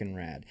fucking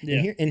rad.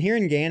 Yeah. And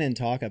hearing Gannon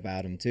talk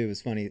about him too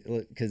is funny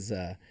because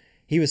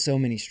he was so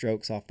many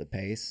strokes off the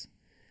pace.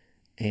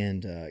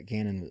 And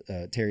Gannon,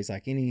 Terry's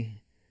like,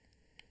 any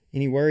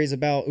worries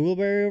about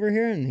Ulibarri over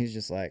here? And he's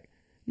just like,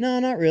 no,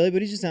 not really,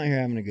 but he's just out here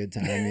having a good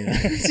time. You know?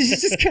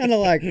 He's just kind of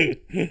like,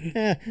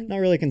 not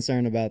really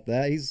concerned about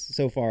that. He's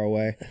so far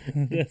away.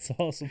 That's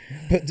awesome.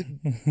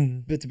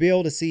 But to be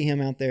able to see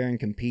him out there and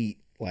compete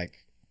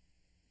like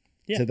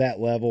to that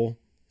level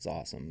is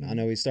awesome. I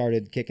know he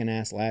started kicking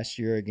ass last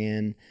year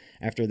again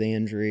after the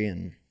injury,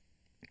 and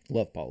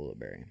love Paul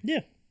Ulibarri.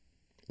 Yeah,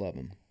 love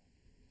him.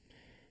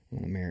 I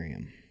want to marry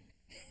him.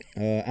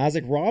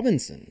 Isaac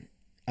Robinson.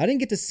 I didn't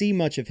get to see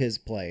much of his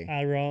play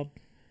Rob.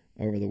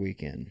 over the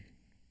weekend,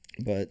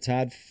 but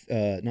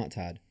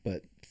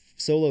but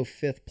solo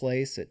 5th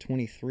place at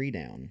 23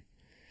 down.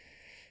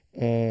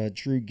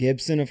 Drew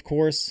Gibson, of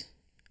course,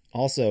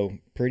 also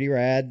pretty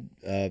rad.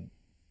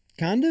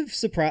 Kind of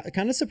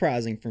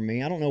surprising for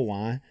me. I don't know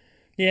why.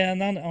 Yeah,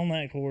 not on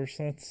that course.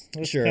 That's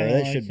sure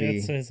that should be.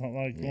 It's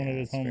like one of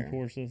his home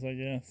courses, I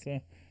guess. So,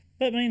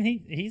 but I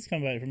mean, he's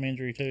come back from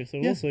injury too, so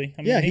we'll see.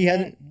 I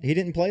mean, he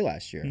didn't play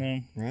last year.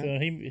 No, right? So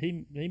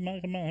he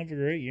might come out and have a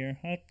great year.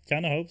 I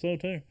kind of hope so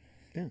too.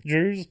 Yeah.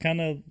 Drew's kind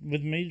of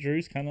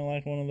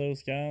like one of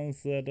those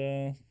guys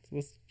that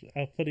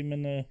I put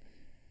him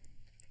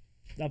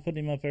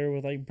up there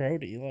with like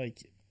Brody. Like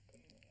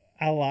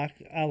I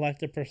like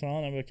the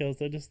persona because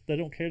they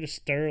don't care to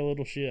stir a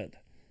little shit.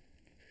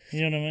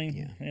 You know what I mean?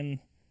 Yeah. And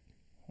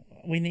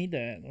we need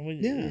that.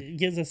 It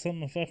gives us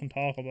something to fucking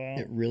talk about.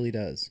 It really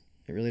does.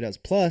 It really does.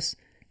 Plus,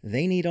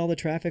 they need all the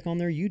traffic on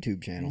their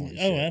YouTube channel and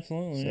shit.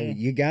 Absolutely. So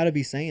you got to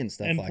be saying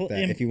stuff like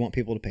that if you want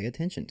people to pay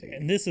attention to you.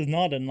 And this is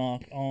not a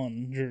knock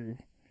on Drew,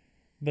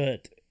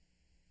 but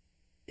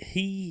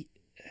he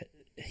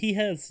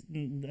has,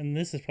 and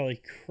this is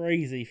probably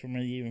crazy for me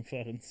to even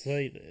fucking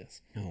say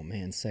this. Oh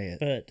man, say it.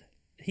 But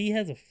he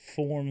has a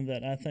form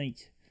that I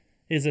think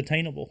is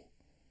attainable.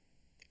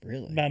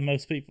 Really? By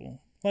most people.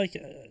 Like,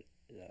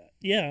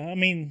 yeah, I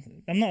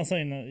mean, I'm not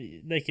saying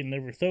that they can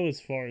never throw as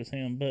far as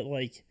him, but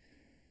like,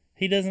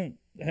 he doesn't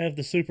have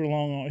the super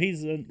long arm.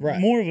 He's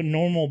more of a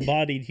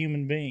normal-bodied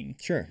human being.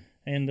 Sure.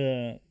 And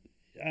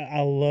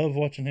I love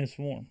watching his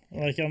form.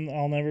 Like,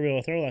 I'll never be able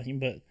to throw like him,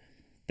 but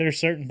there's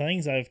certain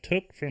things I've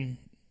took from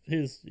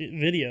his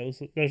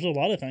videos. There's a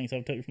lot of things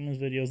I've took from his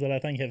videos that I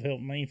think have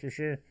helped me for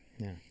sure.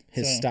 Yeah.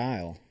 His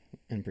style,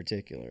 in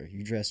particular.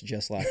 You dress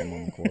just like him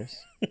on the course.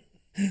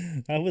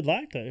 I would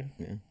like to.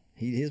 Yeah.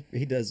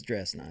 He does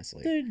dress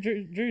nicely.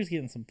 Dude, Drew's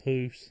getting some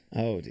poos.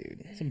 Oh,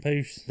 dude. Some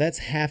poos. That's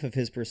half of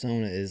his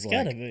persona is it's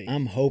gotta be.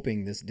 I'm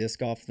hoping this disc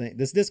golf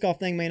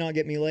thing may not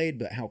get me laid,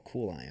 but how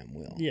cool I am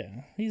will.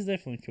 Yeah, he's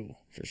definitely cool.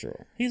 For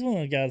sure. He's one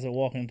of the guys that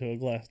walk into a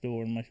glass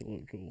door and make it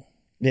look cool.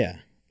 Yeah.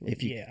 I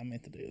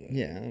meant to do that.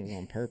 Yeah, that was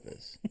on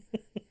purpose.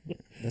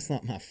 That's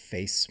not my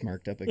face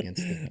smirked up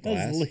against the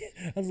glass.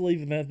 I was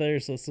leaving that there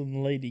so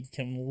some lady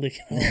can lick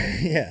it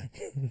off. Yeah,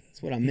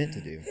 that's what I meant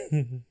to do.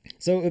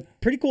 So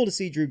pretty cool to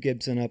see Drew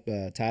Gibson up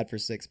tied for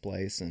 6th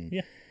place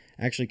and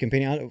actually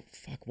competing.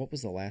 What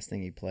was the last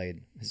thing he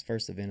played? His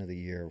first event of the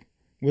year.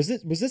 Was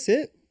this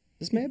it?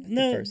 This may have been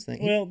the first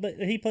thing. Well, but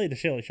he played the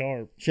Shelly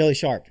Sharp. Shelly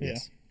Sharp,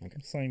 yes. Okay.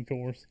 Same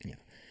course. Yeah.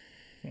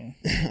 So.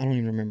 I don't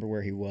even remember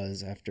where he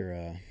was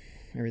after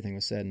everything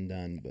was said and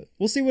done, but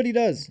we'll see what he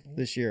does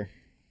this year.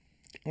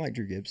 I like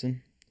Drew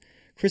Gibson.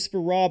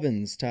 Christopher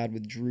Robbins tied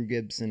with Drew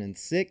Gibson in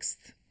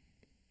 6th.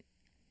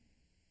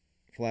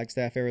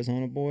 Flagstaff,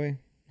 Arizona boy.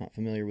 Not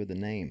familiar with the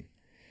name.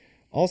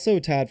 Also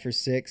tied for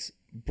 6th,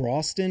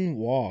 Broston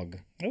Wog.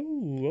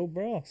 Oh,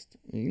 Brost.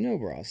 You know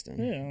Broston.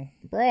 Yeah.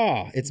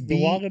 Brah. It's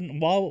the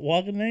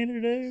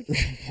Waganator, dude.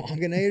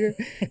 Waganator?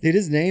 Dude,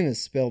 his name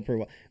is spelled pretty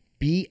well.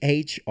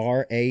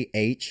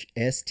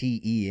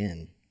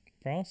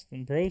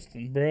 Brahsten.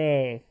 Broston.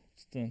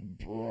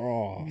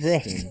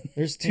 Broston.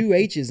 There's 2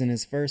 H's in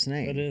his first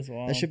name. That is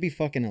wild. That should be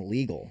fucking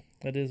illegal.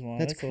 That is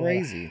wild. That's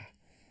crazy.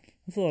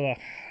 That's a lot of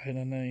in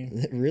a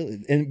name.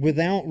 Really, and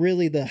without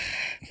really the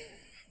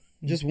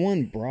just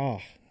one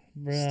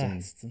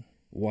Broston.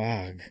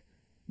 Wag.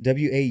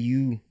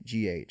 Waugh.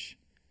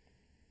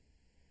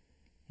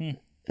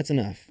 That's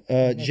enough.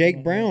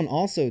 Jake Brown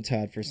also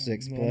tied for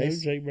 6th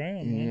place. Jake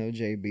Brown. You know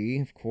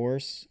JB, of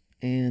course.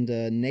 And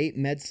Nate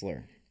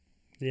Metzler.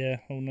 Yeah,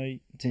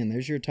 Nate. 10.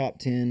 There's your top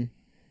 10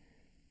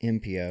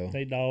 MPO.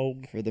 Nate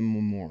Dog. For the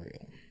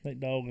memorial. Nate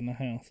Dog in the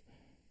house.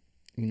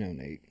 You know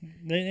Nate.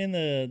 In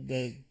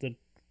the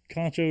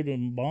Concho de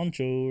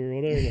Boncho or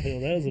whatever the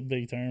hell, that was a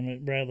big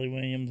tournament. Bradley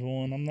Williams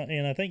won.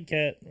 I think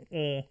Cat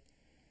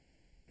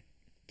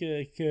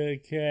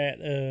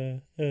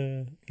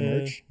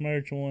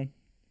Merch won.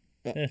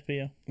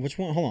 FPO. Which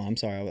one? Hold on, I'm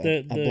sorry.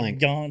 I blanked.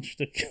 Gaunch.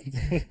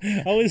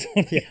 I always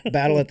want to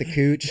Battle at the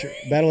Cooch.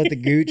 Battle at the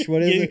Gooch.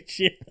 What is it?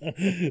 Yeah.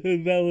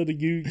 Battle at the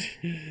Gooch.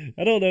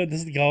 I don't know if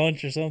this is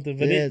Gaunch or something,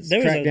 but there was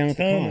a down ton. At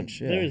the conch,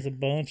 yeah. There was a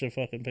bunch of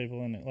fucking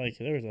people in it. Like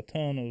there was a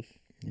ton of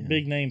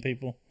big name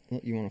people.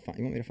 You want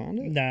me to find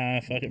it?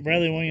 Nah, fuck it.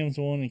 Bradley Williams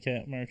won and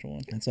Cat Merch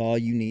won. That's all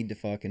you need to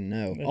fucking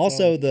know.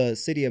 Also, the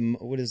City of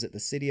the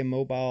City of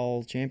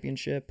Mobile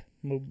Championship.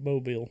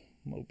 Mobile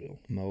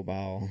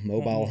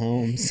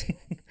Homes.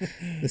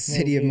 The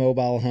City of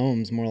Mobile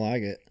Homes, more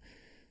like it.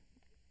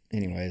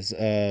 Anyways,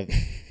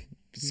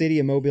 City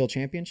of Mobile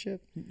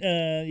Championship.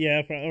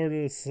 Yeah, or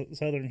the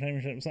Southern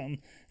Championship or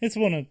something. It's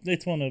one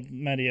of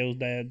Mattio's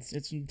dad's.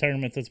 It's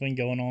tournaments that's been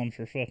going on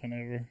for fucking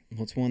ever.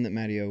 Well, it's one that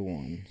Mattio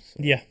won. So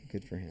yeah,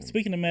 good for him.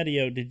 Speaking of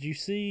Mattio, did you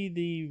see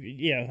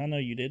Yeah, I know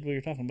you did. We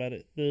were talking about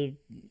it. The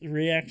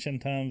reaction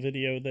time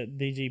video that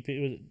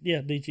DGPT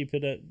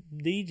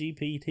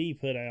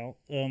put out,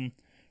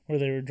 where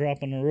they were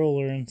dropping a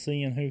roller and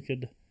seeing who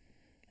could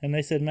and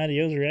they said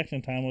Mattio's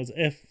reaction time was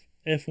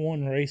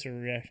F1 racer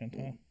reaction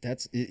time.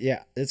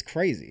 It's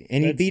crazy.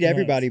 And he beat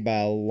everybody by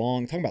a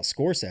long, talking about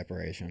score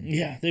separation.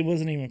 Yeah, it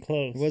wasn't even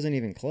close. It wasn't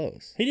even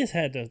close. He just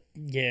had to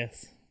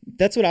guess.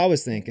 That's what I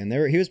was thinking.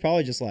 He was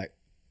probably just like,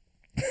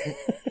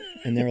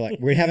 and they were like,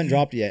 we haven't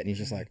dropped yet. And he's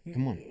just like,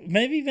 come on.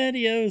 Maybe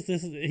Mattio's,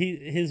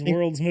 his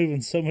world's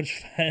moving so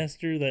much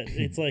faster that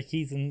it's like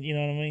he's in, you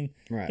know what I mean?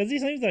 Right. Because he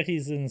seems like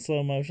he's in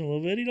slow motion a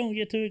little bit. He don't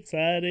get too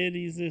excited.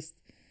 He's just.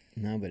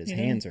 No, but his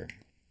hands are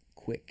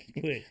quick.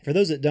 For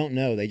those that don't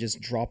know, they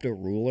just dropped a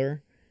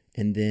ruler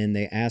and then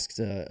they asked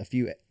a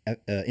few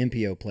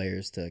MPO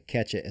players to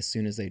catch it as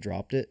soon as they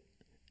dropped it,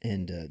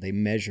 and they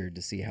measured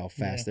to see how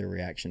fast their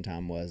reaction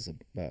time was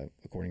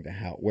according to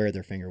where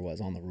their finger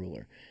was on the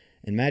ruler.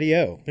 And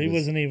Mattio,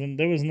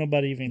 there was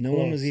nobody even close. No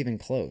one was even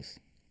close.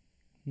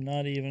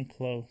 Not even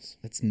close.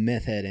 That's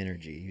meth head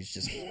energy. He's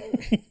just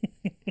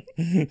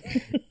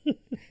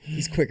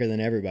he's quicker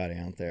than everybody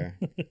out there.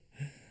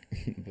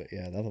 But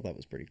yeah, I thought that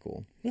was pretty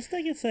cool. Let's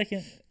take a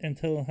second and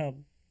tell how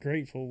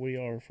grateful we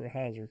are for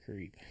Heiser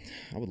Creep.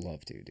 I would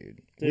love to,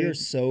 dude. We are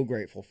so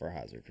grateful for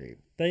Heiser Creep.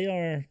 They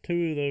are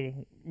two of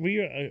the.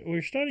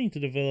 We're starting to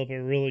develop a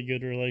really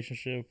good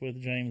relationship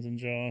with James and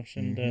Josh,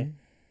 and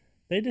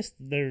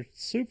they're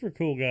super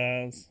cool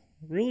guys.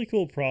 Really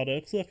cool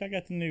products. Look, I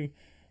got the new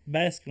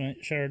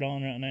basket shirt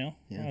on right now.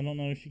 Yeah. I don't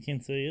know if you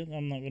can see it.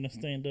 I'm not going to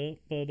stand up,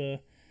 but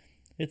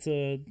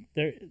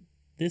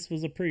this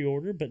was a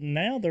pre-order, but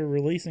now they're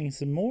releasing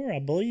some more, I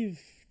believe,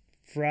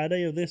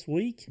 Friday of this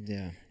week.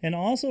 Yeah. And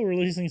also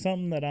releasing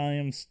something that I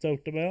am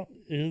stoked about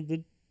is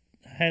the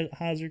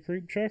Heiser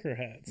Creep trucker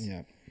hats.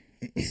 Yeah.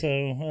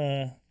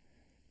 So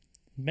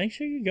make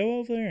sure you go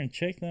over there and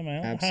check them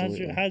out.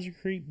 Absolutely.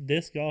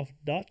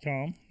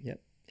 HeiserCreepDiscGolf.com.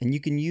 Yep. And you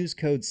can use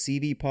code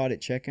CVPod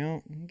at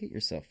checkout and get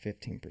yourself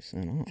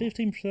 15% off.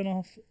 15%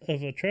 off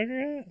of a trucker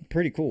hat?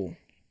 Pretty cool.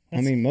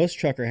 I mean, most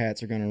trucker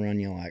hats are going to run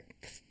you like...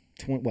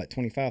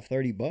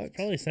 $25-$30?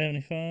 Probably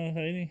 75,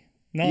 80.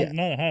 Not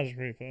at Heiser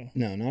Creep though.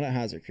 No, not at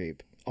Heiser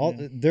Creep.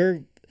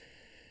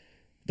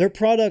 Their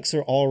products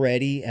are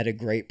already at a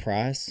great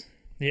price.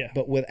 Yeah.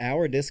 But with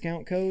our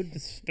discount code,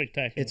 it's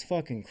spectacular. It's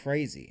fucking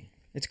crazy.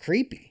 It's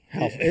creepy.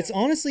 It's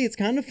honestly, it's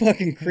kind of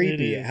fucking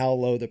creepy how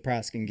low the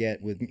price can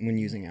get when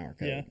using our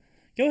code. Yeah.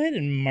 Go ahead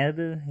and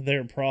murder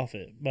their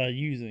profit by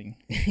using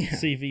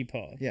CV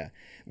Pod. Yeah.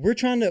 We're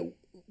trying to.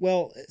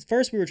 Well,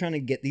 first we were trying to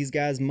get these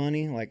guys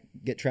money, like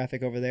get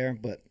traffic over there.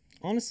 But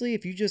honestly,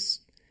 if you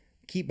just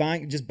keep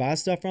buying, just buy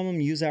stuff from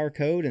them, use our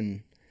code,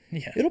 and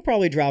it'll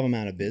probably drive them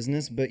out of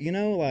business. But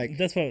like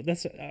that's our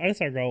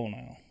goal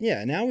now.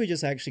 Yeah, now we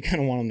just actually kind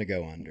of want them to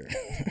go under.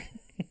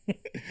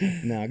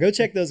 No, go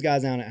check those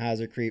guys out at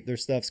Heiser Creep. Their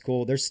stuff's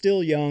cool. They're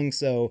still young,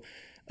 so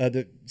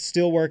they're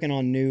still working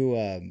on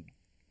new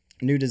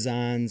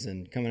designs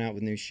and coming out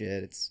with new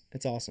shit.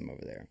 It's awesome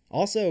over there.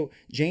 Also,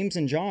 James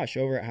and Josh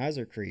over at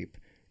Heiser Creep.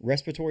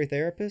 Respiratory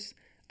therapists,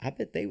 I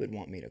bet they would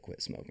want me to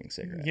quit smoking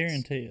cigarettes.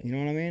 Guarantee it. You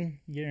know what I mean?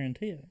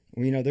 Guarantee it.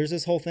 Well, there's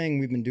this whole thing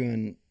we've been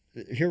doing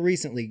here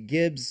recently.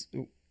 Gibbs,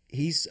 I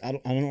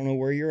don't know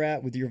where you're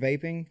at with your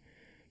vaping,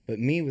 but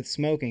me with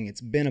smoking, it's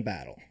been a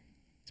battle.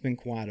 It's been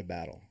quite a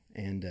battle.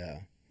 And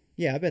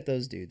I bet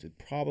those dudes would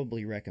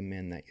probably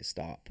recommend that you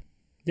stop.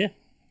 Yeah.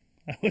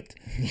 I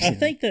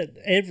think that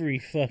every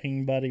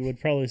fucking buddy would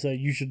probably say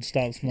you should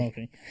stop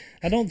smoking.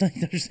 I don't think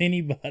there's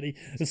anybody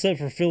except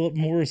for Philip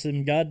Morris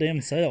and goddamn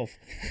self,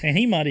 and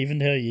he might even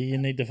tell you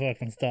need to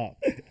fucking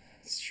stop.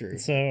 It's true.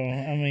 So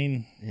I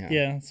mean,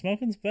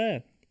 smoking's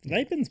bad.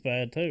 Vaping's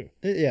bad too.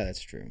 Yeah,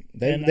 that's true.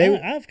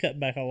 I've cut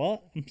back a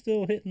lot. I'm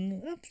still hitting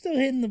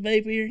the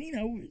vape here.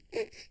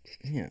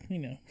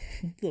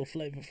 Little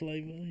flavor.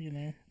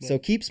 But. So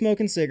keep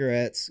smoking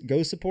cigarettes.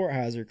 Go support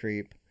Heiser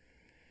Creep.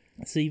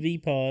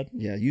 CV Pod.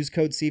 Yeah, use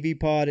code CV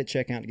Pod at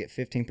checkout to get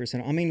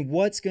 15%. I mean,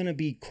 what's going to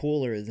be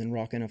cooler than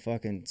rocking a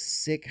fucking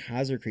sick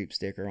Heiser Creep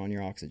sticker on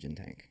your oxygen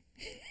tank?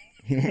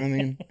 You know what I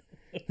mean?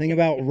 Think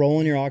about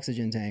rolling your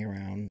oxygen tank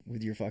around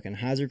with your fucking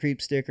Heiser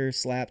Creep sticker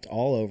slapped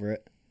all over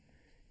it.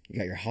 You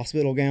got your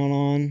hospital gown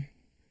on.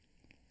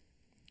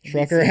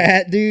 Trucker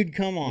hat, dude.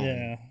 Come on.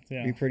 Yeah.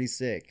 Be pretty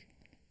sick.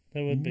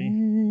 That would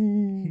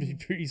be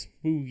pretty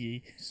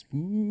spooky.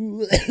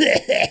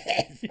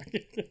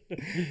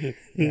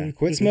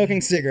 Quit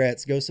smoking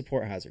cigarettes. Go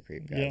support Heiser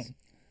Creep, guys.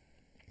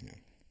 Yep.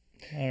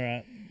 Yeah. All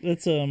right.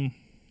 Let's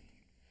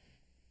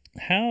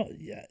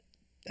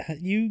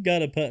you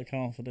got a Putt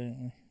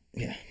Confidently.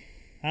 Yeah.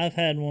 I've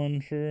had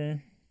one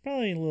for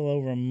probably a little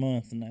over a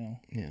month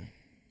now. Yeah.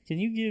 Can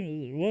you give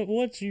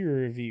what's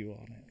your review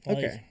on it?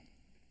 Okay.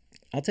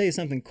 I'll tell you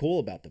something cool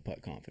about the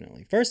Putt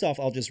Confidently. First off,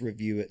 I'll just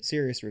review it.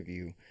 Serious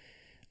review.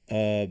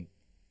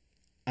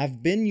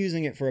 I've been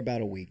using it for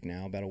about a week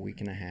now, about a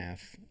week and a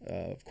half.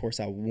 Of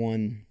course, I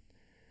won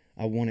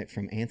it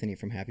from Anthony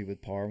from Happy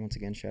with Par. Once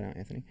again, shout out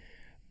Anthony.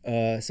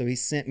 So he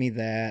sent me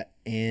that,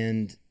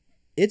 and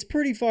it's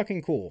pretty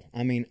fucking cool.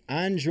 I mean,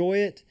 I enjoy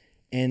it,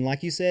 and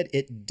like you said,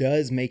 it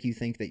does make you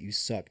think that you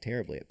suck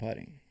terribly at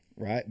putting,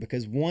 right?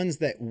 Because ones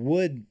that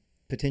would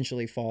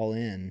potentially fall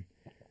in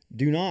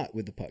do not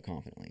with the Putt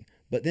Confidently.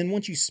 But then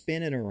once you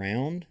spin it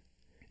around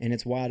and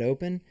it's wide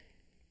open,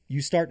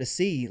 you start to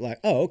see like,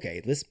 oh,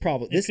 okay, this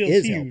is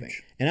huge. helping.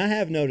 And I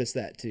have noticed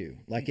that too.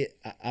 Like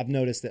I've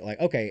noticed that like,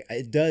 okay,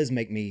 it does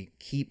make me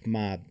keep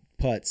my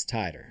putts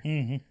tighter,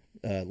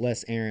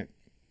 less errant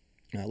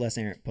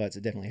putts.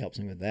 It definitely helps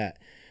me with that.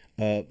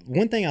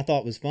 One thing I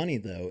thought was funny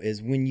though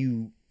is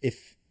when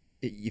if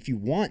you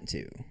want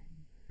to,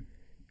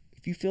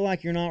 if you feel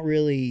like you're not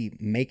really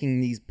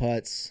making these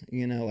putts,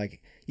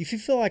 like if you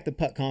feel like the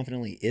Putt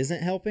Confidently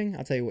isn't helping,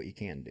 I'll tell you what you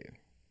can do.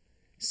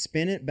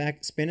 Spin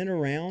it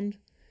around,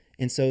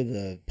 and so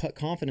the Putt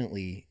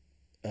Confidently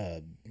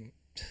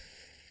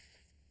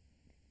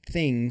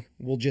thing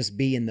will just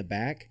be in the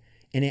back,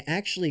 and it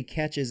actually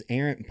catches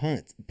errant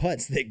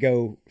putts that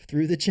go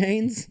through the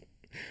chains.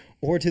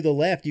 Or to the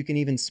left, you can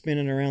even spin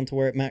it around to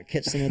where it might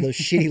catch some of those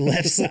shitty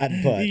left side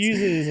putts. You use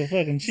it as a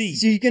fucking cheat.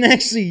 So you can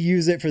actually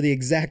use it for the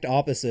exact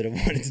opposite of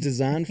what it's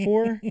designed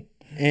for.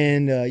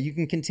 And you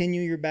can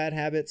continue your bad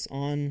habits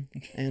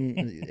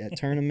at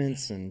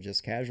tournaments and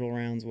just casual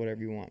rounds,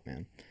 whatever you want,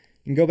 man.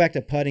 You can go back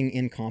to putting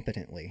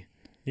incompetently.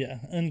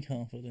 Yeah,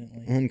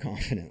 unconfidently.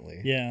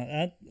 Unconfidently.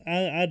 Yeah,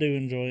 I do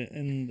enjoy it,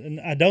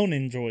 and I don't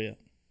enjoy it.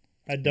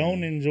 I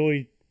don't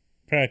enjoy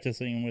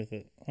practicing with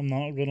it. I'm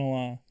not going to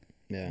lie.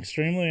 Yeah.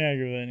 Extremely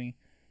aggravating.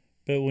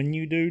 But when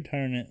you do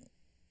turn it,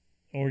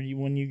 or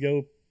when you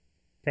go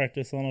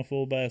practice on a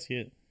full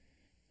basket,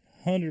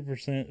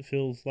 100%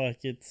 feels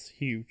like it's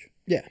huge.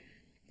 Yeah.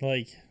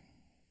 Like,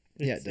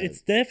 it does.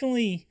 It's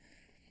definitely,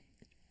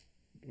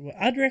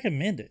 I'd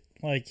recommend it.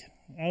 Like,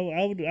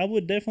 I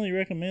would definitely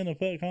recommend a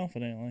Putt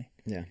Confidently.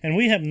 Yeah. And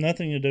we have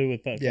nothing to do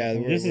with Putt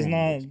Confidently. This is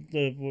not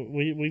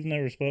we've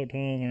never spoke to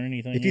them or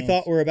anything. If you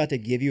thought we're about to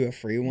give you a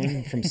free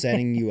one from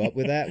setting you up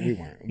with that, we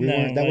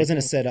weren't. That wasn't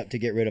a setup to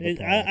get rid of a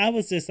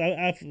product.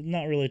 I've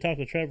not really talked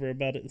to Trevor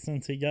about it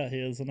since he got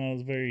his, and I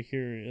was very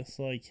curious.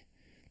 Like,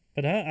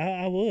 but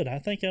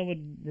I think I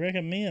would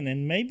recommend,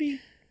 and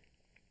maybe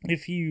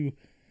if you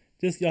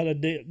just got a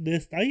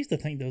disc. I used to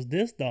think those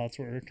disc dots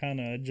were kind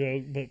of a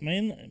joke, but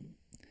man,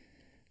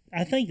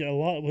 I think a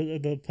lot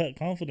with the Putt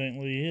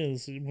Confidently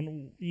is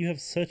when you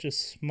have such a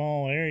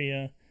small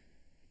area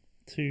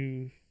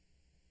to,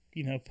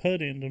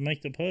 putt in, to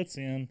make the putts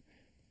in,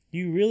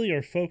 you really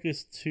are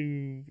focused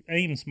to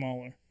aim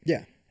smaller.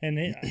 Yeah. And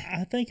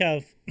I think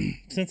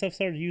since I've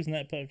started using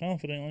that Putt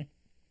Confidently,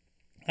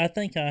 I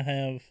think I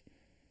have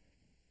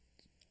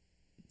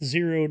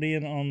zeroed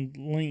in on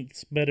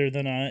lengths better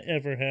than I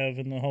ever have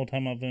in the whole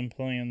time I've been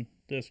playing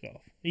disc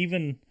golf.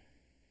 Even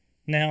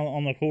now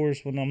on the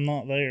course when I'm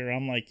not there,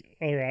 I'm like,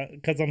 all right,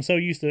 because I'm so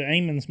used to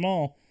aiming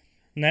small.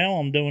 Now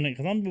I'm doing it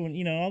because I'm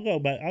doing, I'll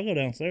go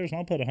downstairs and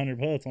I'll put 100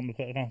 putts on the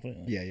Putt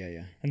Confidently.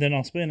 Yeah. And then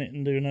I'll spin it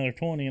and do another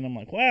 20, and I'm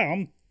like, wow,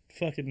 I'm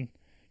fucking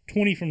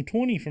 20 from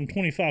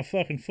 25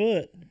 fucking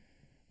foot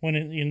when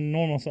in a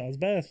normal size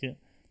basket.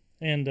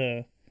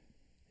 And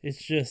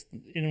it's just,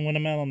 and when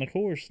I'm out on the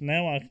course,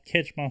 now I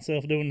catch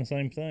myself doing the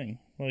same thing.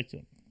 Like,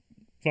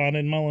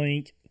 finding my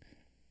link,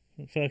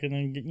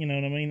 fucking, you know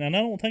what I mean? And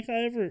I don't think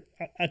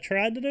I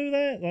tried to do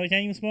that, like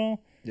aim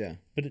small. Yeah.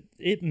 But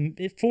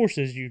it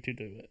forces you to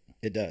do it.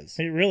 It does.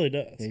 It really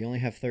does. Yeah, you only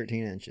have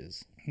 13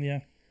 inches.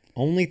 Yeah.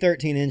 Only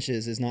 13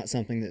 inches is not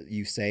something that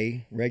you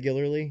say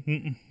regularly.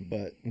 Mm-mm.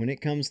 But when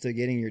it comes to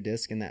getting your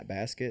disc in that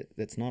basket,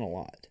 that's not a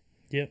lot.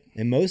 Yep.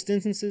 In most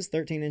instances,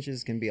 13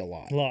 inches can be a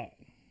lot. A lot.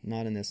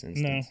 Not in this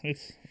instance. No,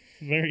 it's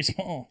very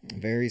small.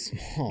 Very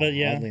small, but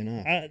yeah, oddly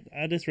enough.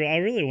 I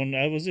really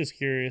wanted, I was just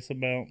curious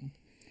about.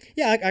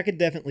 Yeah, I could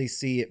definitely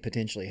see it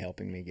potentially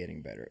helping me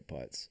getting better at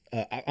putts.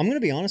 I'm going to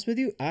be honest with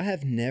you. I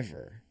have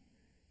never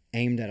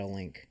aimed at a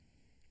link.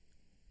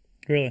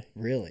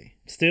 Really.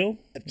 Still.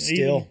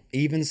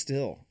 Even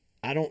still.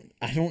 I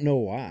don't know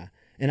why.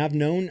 And I've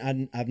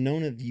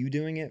known of you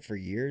doing it for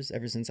years,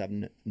 ever since I've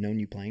known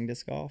you playing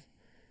disc golf.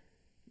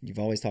 You've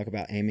always talked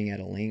about aiming at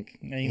a link,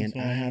 and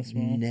I have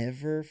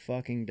never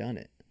fucking done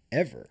it,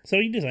 ever. So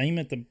you just aim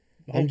at the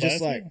whole I'm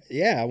just basket? like,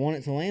 yeah, I want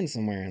it to land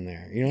somewhere in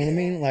there. You know what I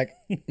mean? Like,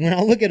 when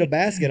I look at a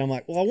basket, I'm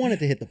like, well, I want it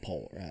to hit the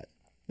pole, right?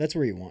 That's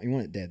where you want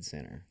it dead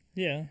center.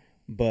 Yeah.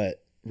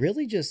 But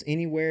really just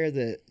anywhere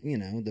that,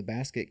 the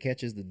basket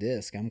catches the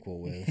disc, I'm cool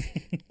with.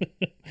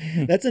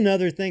 That's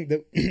another thing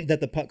that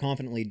the Putt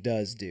Confidently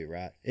does do,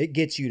 right? It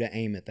gets you to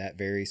aim at that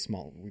very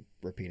small, we're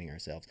repeating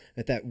ourselves,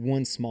 at that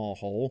one small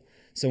hole.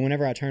 So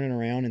whenever I turn it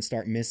around and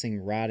start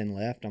missing right and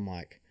left, I'm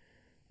like,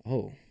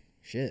 oh,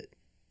 shit,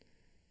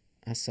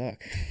 I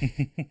suck.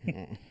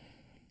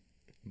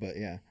 But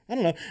yeah, I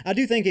don't know. I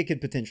do think it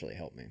could potentially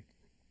help me.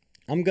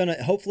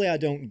 Hopefully I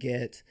don't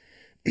get...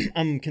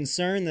 I'm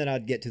concerned that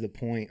I'd get to the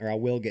point, or I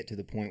will get to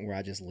the point where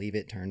I just leave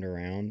it turned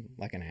around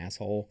like an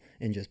asshole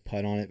and just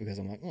putt on it because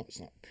I'm like, I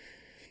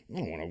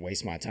don't want to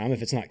waste my time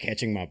if it's not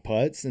catching my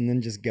putts, and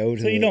then just go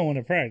to. So you don't want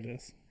to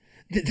practice.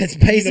 That's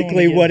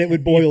basically what it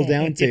would boil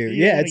down to.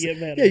 Yeah,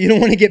 you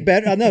don't want to get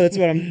better. I know that's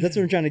what I'm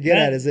trying to get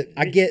at. Is that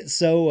I get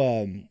so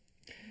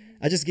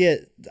I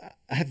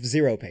have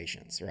zero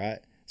patience, right?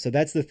 So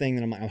that's the thing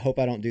that I'm like, I hope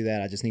I don't do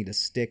that. I just need to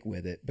stick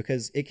with it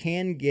because it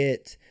can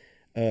get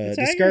It's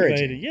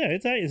discouraging. aggravating.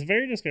 Yeah, it's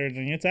very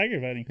discouraging. It's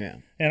aggravating. Yeah.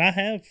 And I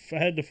have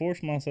had to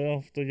force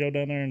myself to go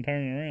down there and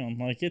turn it around.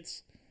 Like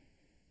it's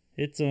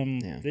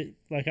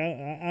like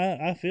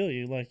I feel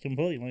you like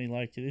completely.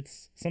 Like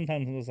it's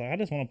sometimes it's like I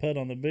just want to put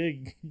on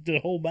the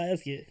whole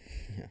basket,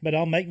 but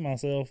I'll make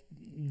myself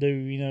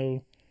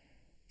do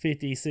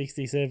 50,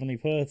 60, 70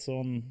 putts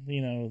on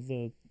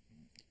the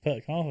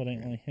Putt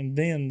Confidently, and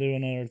then do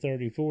another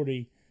 30,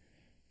 40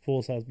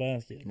 full size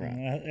basket.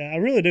 Right. I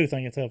really do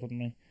think it's helping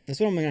me. That's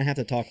what I'm gonna have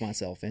to talk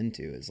myself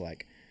into. Is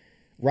like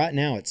right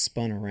now it's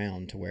spun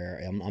around to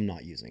where I'm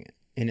not using it.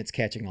 And it's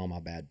catching all my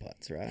bad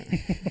putts, right?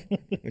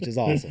 Which is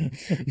awesome.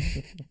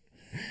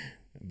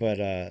 But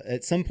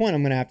at some point,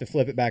 I'm going to have to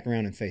flip it back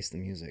around and face the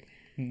music.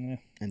 Yeah.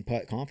 And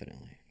putt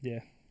confidently. Yeah.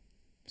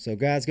 So,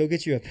 guys, go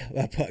get you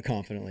a putt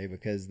confidently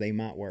because they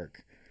might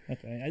work.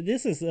 Okay.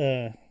 This is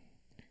a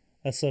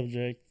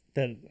subject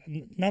that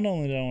not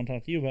only do I want to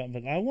talk to you about,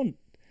 but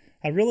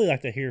I really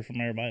like to hear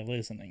from everybody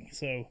listening.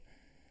 So,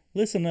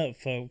 listen up,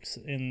 folks,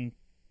 and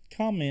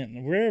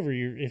comment wherever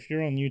if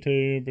you're on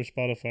YouTube or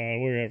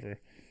Spotify, wherever.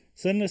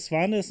 Find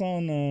us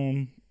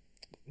on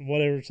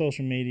whatever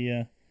social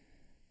media,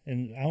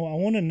 and I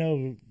want to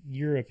know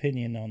your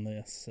opinion on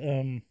this.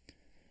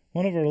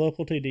 One of our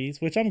local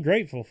TDs, which I'm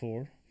grateful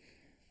for,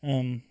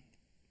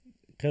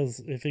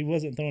 because if he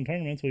wasn't throwing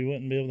tournaments, we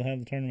wouldn't be able to have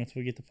the tournaments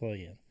we get to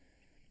play in.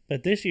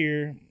 But this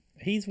year,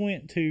 he's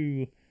went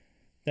to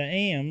the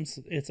AMs.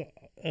 It's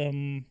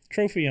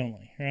trophy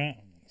only, right?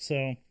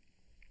 So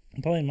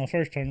I'm playing my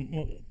first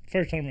tournament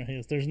of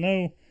his. There's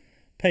no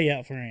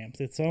payout for AMs.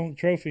 It's on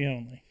trophy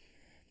only.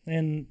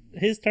 And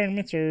his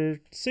tournaments are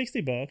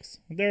 $60.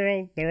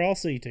 They're all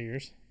C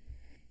tiers,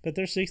 but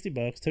they're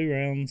 $60. 2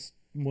 rounds,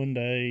 1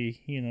 day.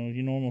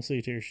 Your normal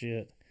C tier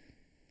shit.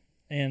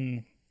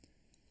 And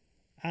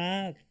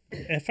at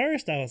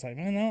first I was like,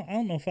 man, I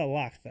don't know if I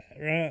like that,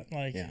 right?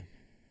 Like, yeah.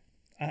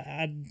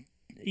 I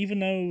even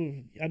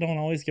though I don't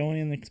always go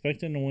in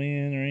expecting to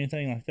win or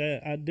anything like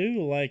that, I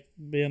do like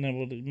being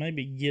able to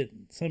maybe get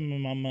some of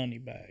my money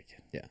back.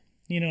 Yeah.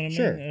 You know what I mean?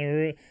 Sure.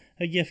 Or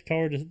a gift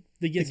card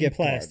to get some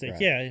plastic.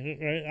 Card, right.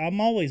 Yeah, right.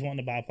 I'm always wanting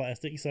to buy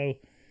plastic, so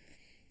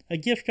a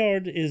gift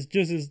card is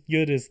just as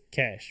good as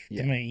cash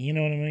to me. You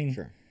know what I mean?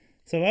 Sure.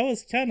 So I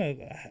kind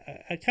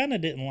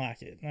of didn't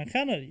like it. And I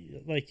kind of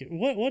like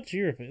what's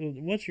your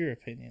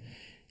opinion?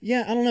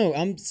 Yeah, I don't know.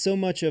 I'm so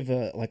much of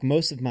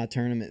most of my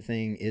tournament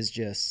thing is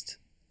just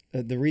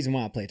the reason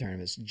why I play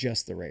tournaments is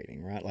just the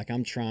rating, right? Like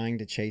I'm trying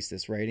to chase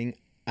this rating.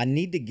 I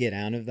need to get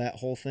out of that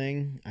whole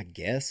thing, I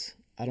guess.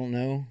 I don't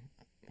know.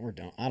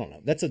 I don't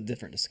know. That's a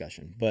different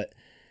discussion. But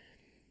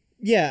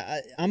yeah,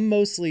 I'm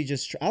mostly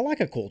just, I like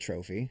a cool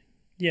trophy.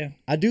 Yeah.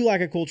 I do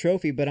like a cool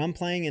trophy, but I'm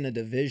playing in a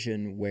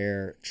division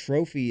where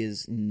trophy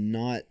is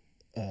not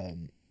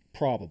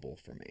probable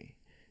for me.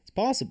 It's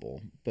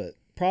possible, but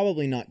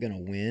probably not going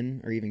to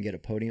win or even get a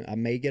podium. I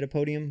may get a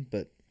podium,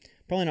 but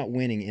probably not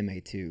winning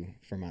MA2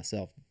 for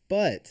myself.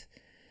 But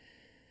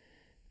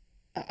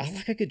I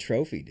like a good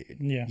trophy, dude.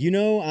 Yeah.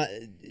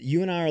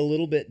 You and I are a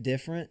little bit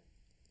different.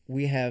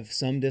 We have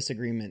some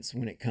disagreements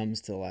when it comes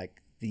to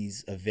like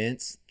these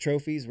events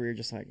trophies where you're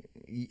just like,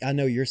 I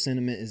know your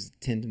sentiment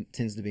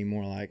tends to be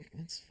more like,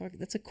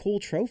 that's a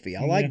cool trophy.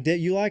 I like that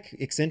you like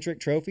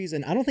eccentric trophies,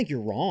 and I don't think you're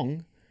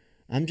wrong.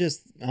 I'm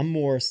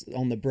more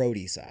on the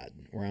Brody side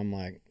where I'm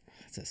like,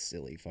 that's a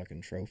silly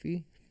fucking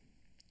trophy.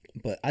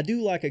 But I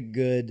do like a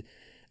good,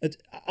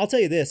 I'll tell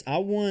you this, I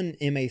won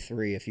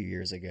MA3 a few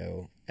years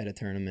ago at a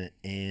tournament,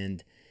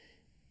 and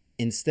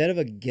instead of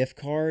a gift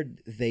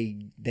card,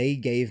 they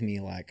gave me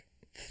like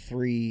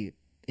 3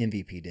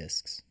 MVP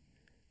discs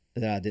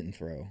that I didn't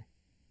throw.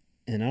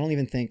 And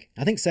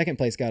I think second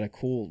place got a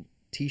cool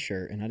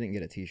t-shirt, and I didn't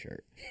get a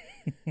t-shirt.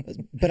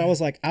 But I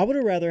was like, I would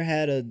have rather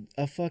had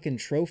a fucking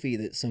trophy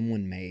that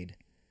someone made.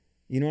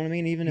 You know what I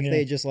mean? Even if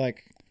they just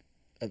like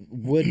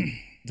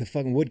the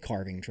fucking wood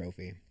carving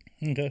trophy.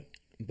 Okay.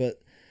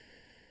 But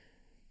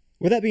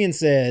with that being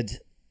said,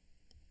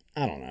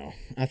 I don't know.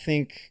 I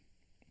think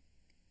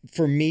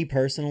for me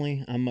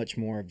personally, I'm much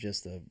more of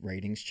just a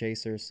ratings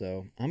chaser,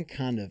 so I'm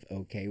kind of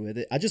okay with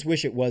it. I just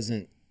wish it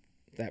wasn't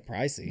that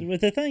pricey. But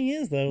the thing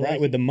is, though, right,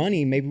 like, with the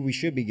money, maybe we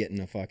should be getting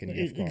a fucking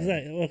gift card.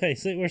 Exactly. Okay,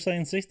 so we're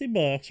saying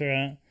 $60,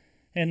 right?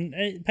 And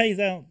it pays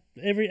out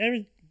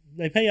every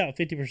they pay out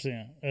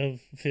 50% of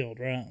field,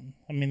 right?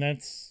 I mean,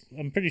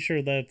 I'm pretty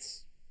sure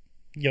that's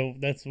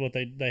what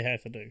they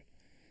have to do.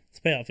 It's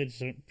pay out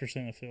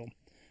 50% of field.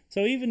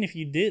 So even if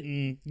you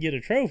didn't get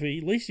a trophy,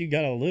 at least you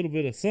got a little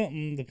bit of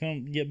something to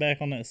come get back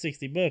on that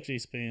 $60 you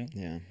spent.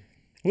 Yeah.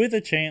 With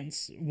a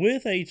chance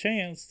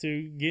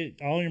to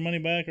get all your money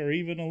back, or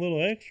even a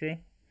little extra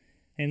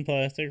in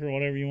plastic or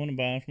whatever you want to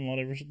buy from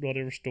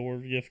whatever store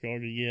gift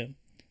card you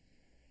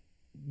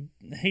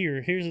get.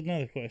 Here's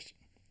another question: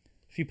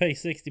 if you pay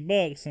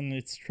 $60 and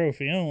it's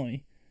trophy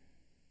only,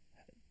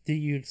 do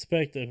you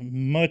expect a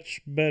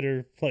much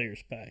better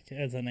players pack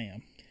as an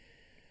AM?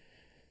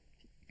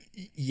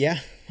 Yeah,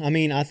 I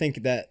mean, I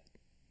think that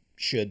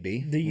should be.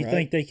 Do you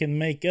think they can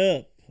make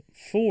up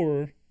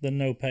for the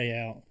no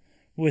payout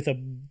with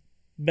a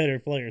better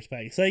players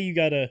pack? Say you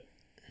got a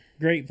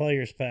great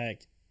players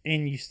pack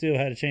and you still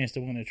had a chance to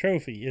win a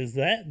trophy. Is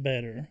that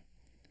better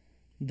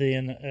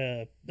than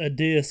a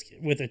disc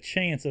with a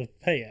chance of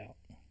payout?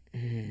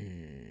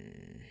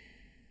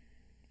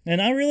 And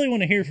I really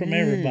want to hear from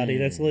everybody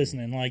that's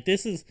listening. Like,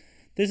 this is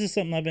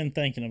something I've been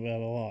thinking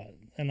about a lot,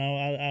 and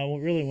I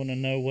really want to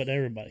know what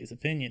everybody's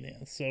opinion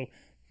is. So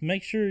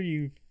make sure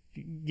you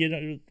get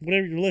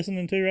whatever you're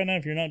listening to right now.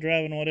 If you're not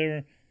driving or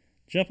whatever,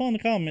 jump on the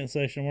comment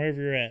section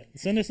wherever you're at.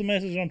 Send us a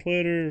message on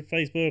Twitter,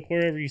 Facebook,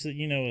 wherever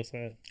you know us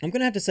at. I'm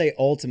gonna have to say,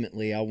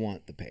 ultimately, I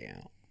want the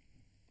payout.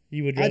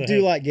 You would. I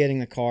do like getting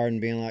the card and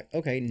being like,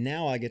 okay,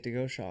 now I get to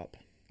go shop.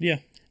 Yeah.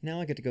 Now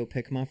I get to go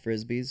pick my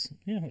Frisbees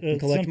and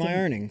collect my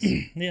earnings.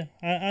 Yeah,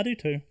 I do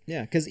too.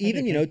 Yeah, because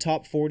even,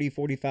 top 40,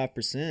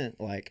 45%,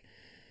 like,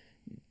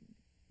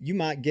 you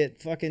might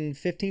get fucking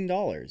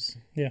 $15.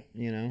 Yeah.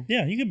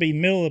 Yeah, you could be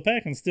middle of the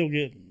pack and still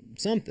get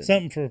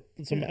something for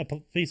a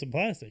piece of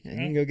plastic. And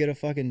you can go get a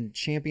fucking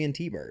champion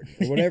T-bird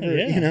or whatever,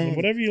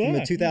 whatever you from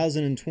like. the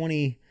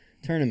 2020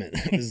 tournament.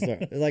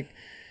 Like,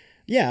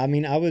 yeah, I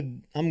mean,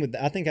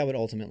 I think I would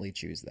ultimately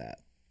choose that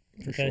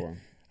for sure.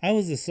 I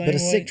was the same way.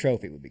 But a way. sick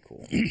trophy would be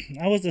cool.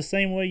 I was the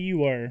same way you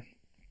were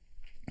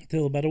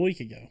until about a week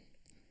ago.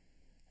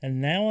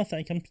 And now I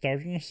think I'm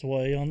starting to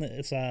sway on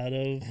the side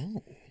of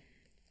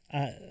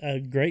a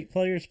great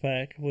players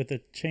pack with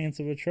a chance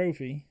of a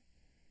trophy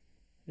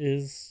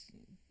is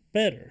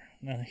better.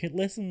 Now,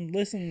 listen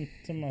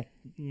to my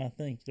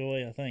the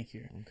way I think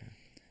here. Okay.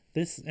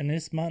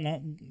 This might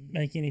not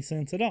make any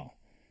sense at all.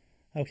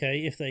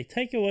 Okay, if they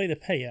take away the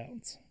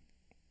payouts,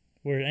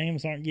 where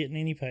AIMs aren't getting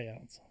any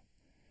payouts,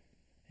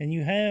 and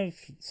you have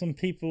some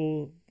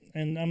people,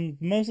 and I'm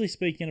mostly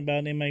speaking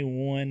about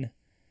MA1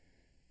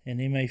 and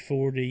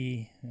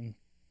MA40 and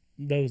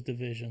those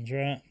divisions,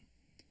 right?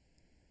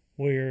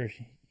 Where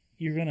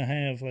you're going to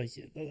have, like,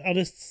 I'll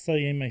just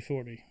say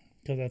MA40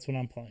 because that's what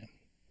I'm playing.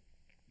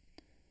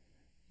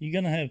 You're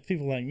going to have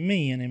people like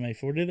me in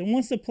MA40 that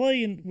wants to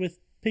play with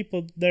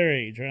people their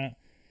age, right?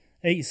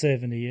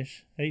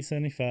 870-ish,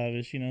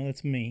 875-ish,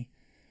 that's me.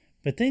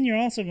 But then you're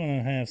also going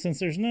to have, since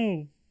there's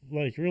no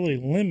really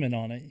limit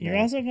on it, you're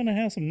also going to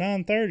have some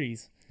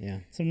 930s,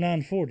 some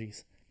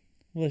 940s.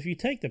 Well, if you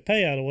take the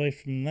payout away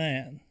from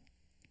that,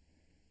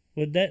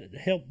 would that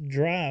help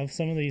drive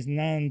some of these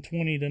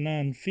 920 to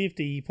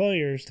 950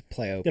 players to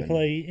play open, to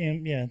play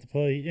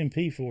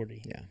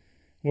MP40,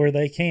 where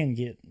they can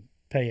get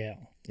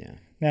payout? Yeah.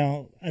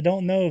 Now, I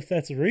don't know if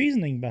that's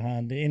reasoning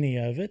behind any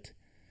of it,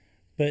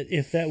 but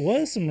if that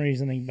was some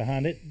reasoning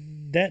behind it,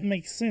 that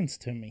makes sense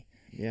to me.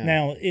 Yeah.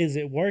 Now, is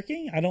it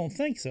working? I don't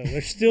think so.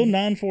 There's still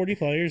 940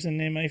 players in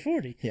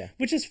MA40,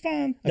 which is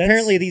fine.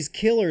 Apparently, these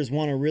killers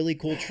want a really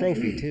cool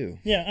trophy too.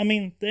 Yeah, I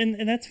mean,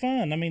 and that's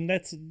fine. I mean,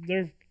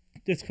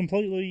 it's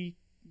completely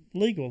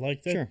legal.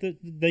 Like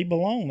they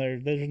belong there.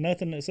 There's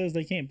nothing that says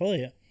they can't play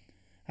it.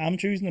 I'm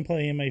choosing to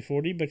play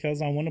MA40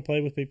 because I want to play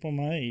with people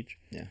my age.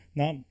 Yeah.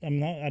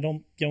 I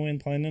don't go in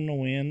planning to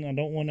win. I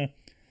don't want to.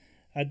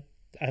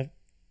 I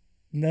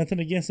nothing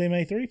against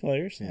MA3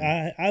 players.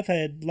 Yeah.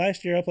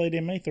 Last year I played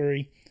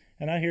MA3,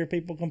 and I hear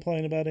people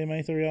complain about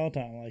MA3 all the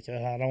time. Like,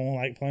 I don't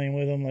like playing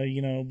with them.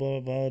 Blah, blah,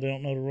 blah. They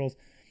don't know the rules.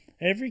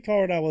 Every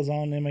card I was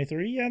on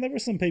MA3, there were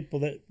some people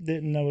that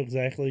didn't know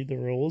exactly the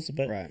rules,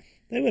 but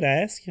they would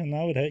ask, and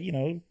I would,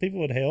 people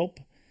would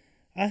help.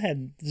 I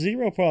had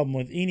zero problem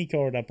with any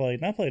card I played,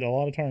 and I played a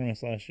lot of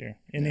tournaments last year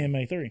in the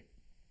MA3.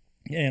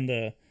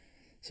 And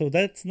so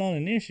that's not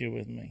an issue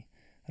with me.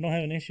 I don't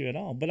have an issue at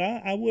all. But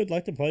I would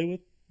like to play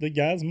with the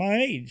guys my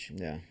age.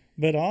 Yeah.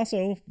 But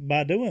also,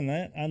 by doing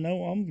that, I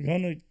know I'm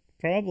going to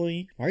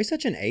probably... Why are you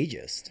such an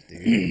ageist,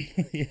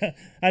 dude? Yeah.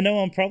 I know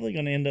I'm probably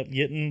going to end up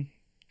getting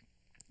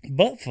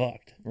butt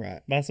fucked.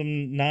 Right. By some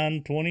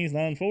 920s,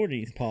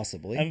 940s.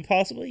 Possibly. I mean,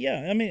 possibly,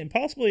 yeah. I mean,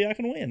 possibly I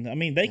can win. I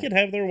mean, they could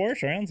have their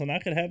worst rounds, and I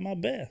could have my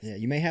best. Yeah,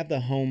 you may have the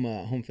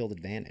home field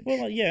advantage.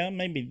 Well,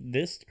 maybe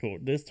this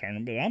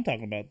tournament, but I'm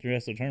talking about the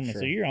rest of the tournaments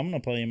of the year. I'm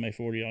going to play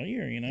MA40 all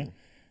year, Yeah.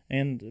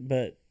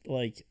 But,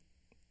 like,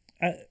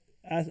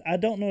 I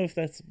don't know if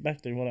that's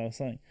back to what I was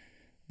saying.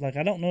 Like,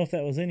 I don't know if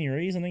that was any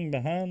reasoning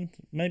behind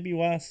maybe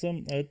why a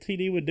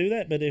TD would do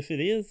that, but if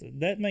it is,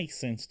 that makes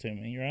sense to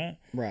me, right?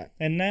 Right.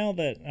 And now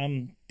that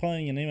I'm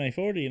playing an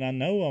MA40, and I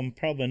know I'm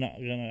probably not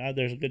gonna,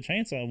 there's a good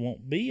chance I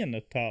won't be in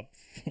the top,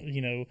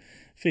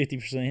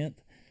 50%.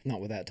 Not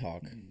with that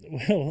talk.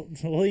 Well,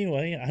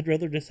 anyway, I'd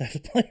rather just have the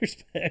players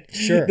pack.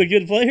 Sure. The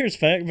good players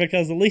pack,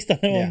 because at least I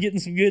know I'm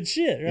getting some good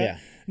shit, right? Yeah.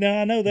 Now,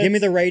 I know that's... Give me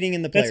the rating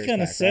in the players pack. That's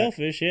kind of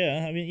selfish,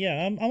 yeah. I mean,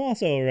 I'm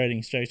also a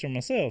ratings chaser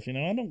myself, I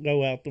don't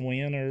go out to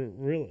win or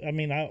really... I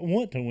mean, I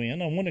want to win.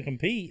 I want to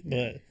compete,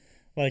 but,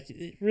 like,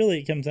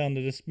 it comes down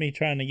to just me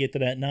trying to get to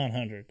that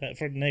 900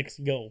 for the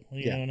next goal.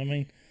 You know what I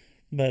mean?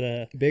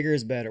 But bigger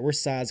is better. We're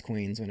size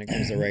queens when it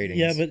comes to ratings.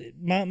 Yeah, but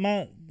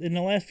my in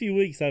the last few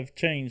weeks, I've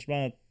changed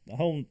my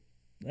whole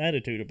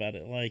attitude about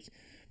it. Like,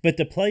 but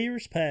the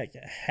players pack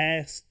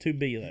has to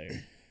be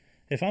there.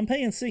 If I'm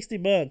paying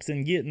 $60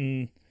 and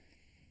getting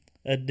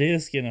a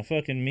disc and a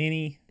fucking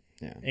mini,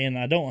 and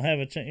I don't have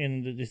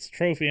and it's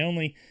trophy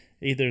only,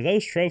 either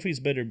those trophies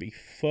better be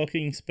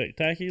fucking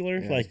spectacular.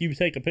 Yeah. Like, you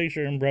take a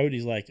picture and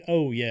Brody's like,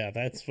 oh, yeah,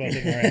 that's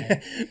fucking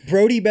rad.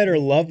 Brody better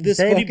love this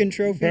fucking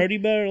trophy. Brody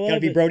better love it.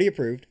 Gotta be Brody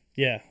approved.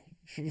 Yeah.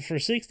 For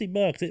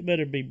 $60, it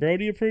better be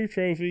Brody approved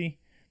trophy,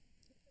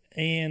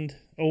 and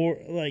or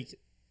like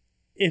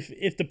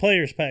if the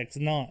players pack's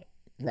not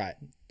right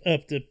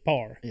up to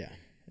par, yeah,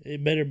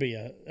 it better be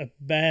a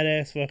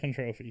badass fucking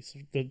trophy.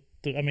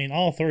 I mean,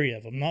 all three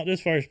of them, not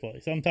just first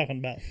place. I'm talking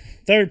about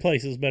third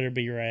places better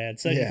be rad,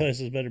 second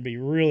places better be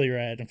really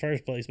rad, and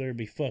first place better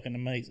be fucking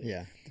amazing.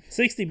 Yeah,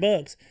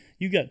 $60,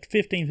 you got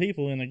 15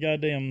 people in a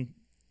goddamn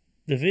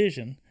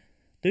division.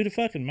 Do the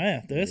fucking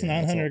math. That's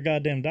 $900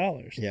 goddamn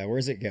dollars. Yeah,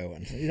 where's it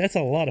going? That's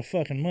a lot of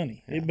fucking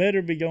money. Yeah. It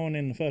better be going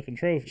in the fucking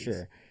trophies.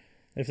 Sure.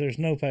 If there's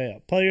no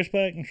payout, players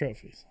pack and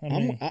trophies.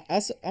 I'm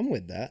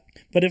with that.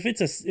 But if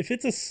it's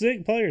a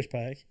sick players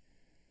pack,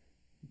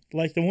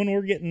 like the one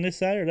we're getting this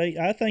Saturday,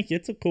 I think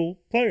it's a cool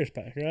players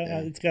pack. Right?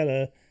 Yeah. It's got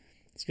a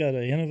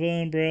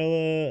Innova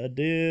umbrella, a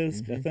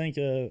disc, I think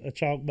a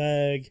chalk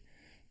bag.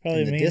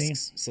 Probably and the a mini.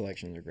 disc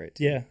selections are great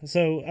too. Yeah,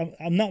 so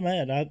I'm not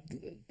mad.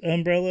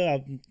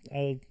 Umbrella,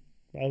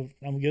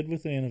 I'm good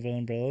with the Innova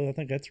umbrella. I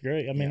think that's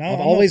great. I mean, I've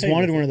I'm always okay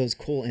wanted one of those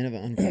cool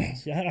Innova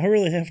umbrellas. Yeah, I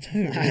really have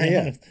too.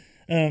 Yeah.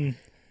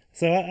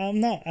 So I'm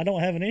not. I don't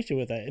have an issue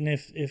with that. And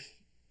if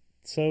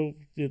the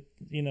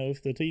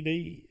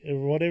TD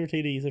or whatever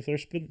TDs, if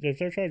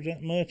they're charging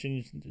that much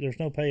and there's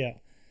no payout,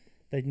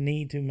 they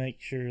need to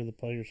make sure the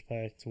players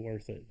pack's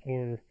worth it,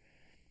 or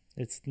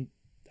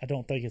I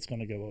don't think it's going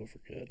to go over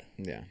good.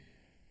 Yeah.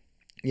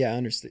 Yeah, I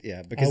understand.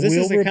 Yeah, because this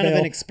is kind of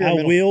an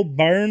experimental. I will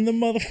burn the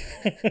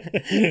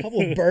motherfucker. I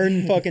will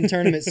burn fucking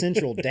Tournament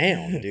Central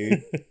down,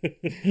 dude.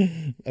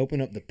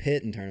 Open up the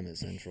pit in Tournament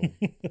Central.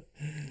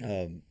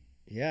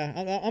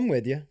 Yeah, I'm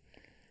with you.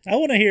 I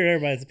want to hear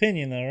everybody's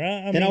opinion, though,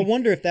 right? I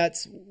wonder if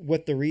that's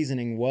what the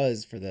reasoning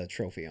was for the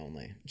trophy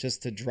only,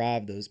 just to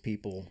drive those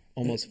people,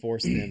 almost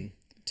force them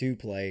to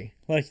play.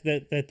 Like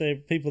that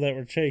the people that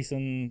were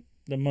chasing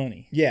the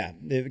money. Yeah,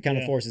 it kind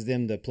of forces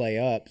them to play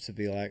up to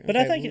be like. But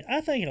okay,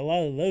 I think a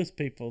lot of those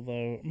people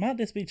though might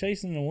just be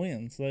chasing the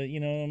wins. Like, you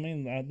know what I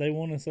mean? They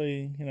want to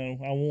say,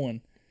 I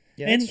won.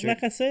 Yeah, and that's true.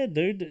 like I said,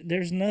 dude,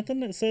 there's nothing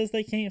that says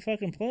they can't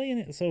fucking play in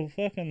it. So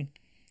fucking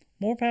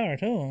more power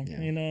to them. Yeah.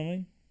 You know what I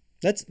mean?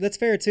 That's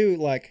fair too.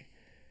 Like,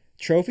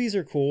 trophies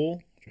are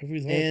cool.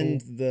 Trophies are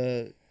and cool.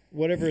 the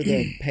whatever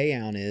the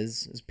payout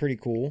is pretty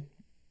cool.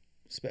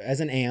 As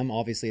an AM,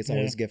 obviously, it's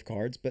always gift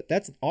cards, but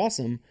that's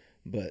awesome.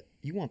 But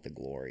you want the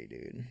glory,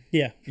 dude.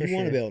 Yeah, you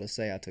want to be able to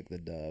say I took the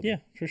dub. Yeah,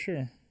 for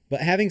sure.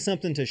 But having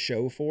something to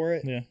show for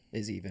it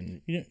is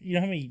even. You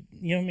know how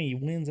many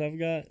wins I've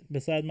got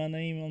beside my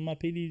name on my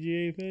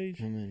PDGA page?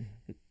 How many?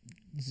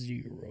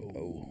 0.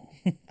 Oh,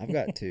 I've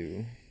got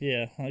 2.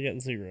 Yeah, I got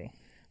 0.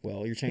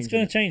 Well, you're changing. It's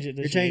going to change it.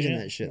 You're changing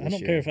that shit. I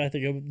don't care if I have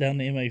to go down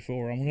to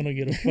MA4. I'm going to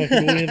get a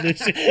fucking win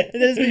this year.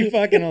 This would be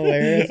fucking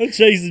hilarious. I'm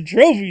chasing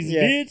trophies,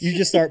 bitch. You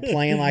just start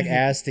playing like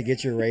ass to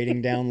get your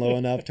rating down low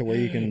enough to where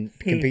you can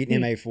compete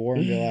in MA4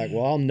 and be like,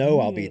 well,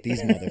 I'll beat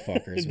these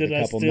motherfuckers with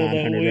a couple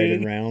 900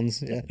 rated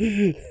rounds. Yeah,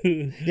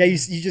 yeah.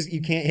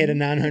 You can't hit a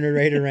 900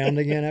 rated round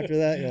again after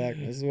that. You're like,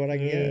 this is what I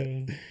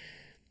get.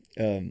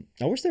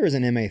 I wish there was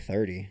an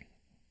MA30.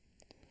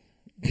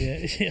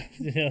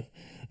 Yeah.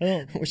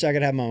 I wish I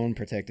could have my own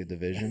protected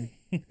division.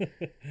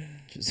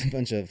 Just a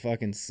bunch of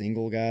fucking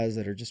single guys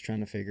that are just trying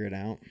to figure it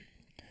out.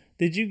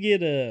 Did you get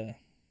the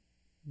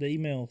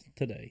email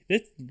today?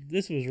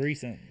 This was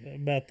recent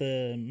about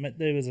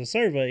there was a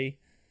survey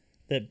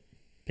that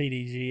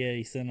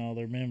PDGA sent all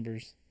their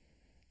members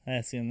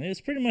asking.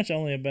 It's pretty much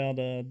only about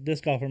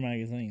DiscGolfer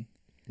Magazine.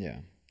 Yeah.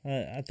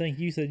 I think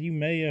you said you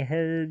may have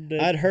heard.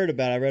 I'd heard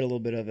about it. I read a little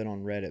bit of it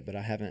on Reddit, but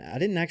I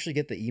didn't actually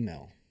get the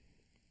email.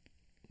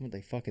 Would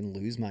they fucking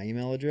lose my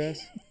email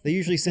address? They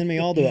usually send me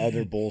all the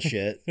other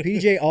bullshit.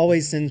 PJ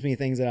always sends me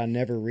things that I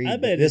never read. I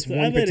bet it's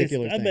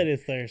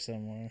there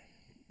somewhere.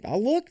 I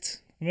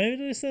looked. Maybe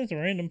they sent it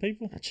to random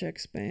people. I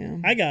checked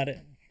spam. I got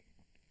it.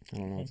 I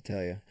don't know what to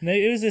tell you. No,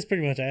 it was just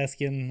pretty much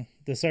asking.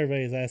 The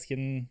survey is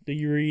asking, do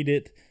you read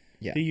it?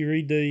 Yeah. Do you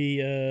read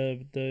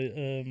the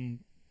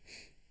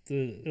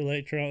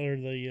electron or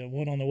the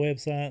one on the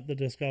website, the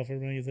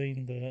DiscGolfer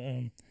Magazine,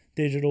 the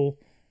digital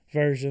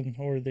version,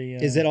 or the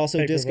is it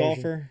also Disc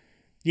Golfer version?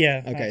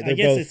 Yeah, okay. I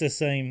guess it's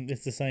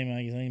the same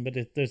magazine, but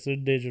there's a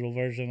digital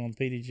version on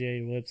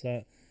PDGA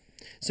website.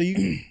 So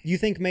you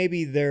think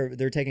maybe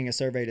they're taking a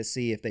survey to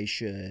see if they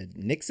should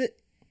nix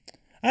it?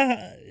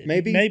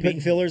 Maybe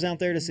putting fillers out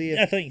there to see if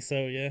I think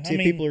so. Yeah, see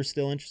if people are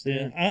still interested.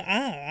 Yeah, in it.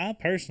 I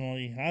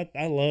personally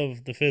I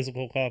love the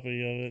physical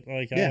copy of it.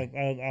 Like I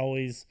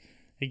always.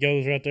 It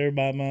goes right there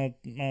by my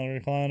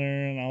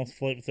recliner, and I'll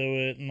flip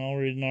through it, and I'll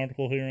read an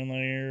article here and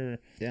there.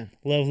 Yeah.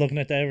 Love looking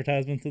at the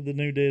advertisements of the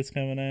new disc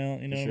coming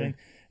out, you know what I mean?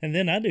 And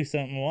then I do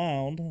something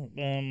wild.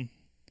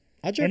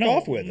 I jerk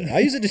off with it. I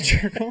use it to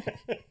jerk off.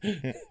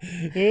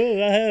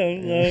 Well, I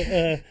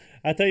have.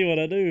 I tell you what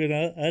I do, and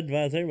I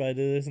advise everybody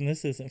to do this, and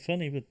this isn't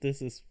funny, but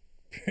this is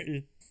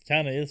it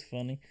kind of is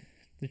funny.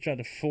 They try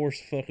to force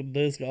fucking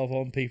disc golf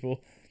on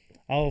people.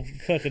 I'll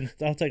take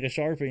a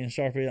Sharpie and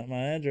Sharpie out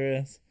my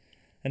address,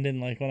 and then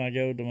like when I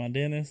go to my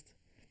dentist,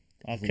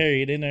 I'll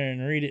carry it in there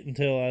and read it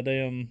until I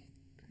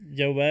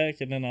go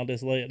back, and then I'll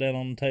just lay it down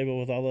on the table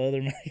with all the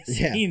other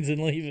magazines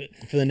and leave it.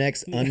 For the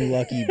next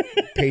unlucky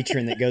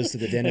patron that goes to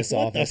the dentist's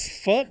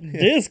office. What the fuck?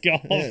 Disc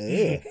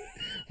golf.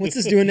 What's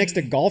this doing next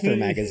to Golfer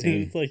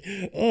Magazine? It's like,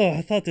 oh,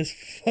 I thought this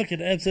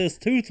fucking abscess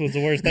tooth was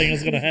the worst thing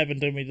that's going to happen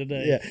to me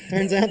today. Yeah,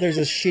 turns out there's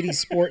a shitty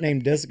sport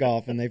named disc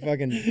golf, and they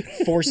fucking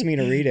force me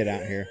to read it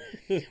out here.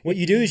 What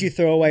you do is you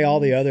throw away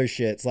all the other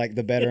shits, like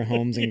the Better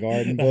Homes and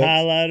Garden books.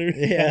 Highlighter.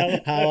 Yeah,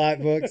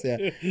 highlight books,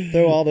 yeah.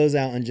 Throw all those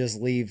out and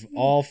just leave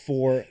all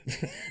 4,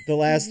 the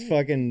last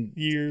fucking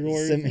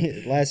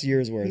last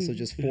year's worth, so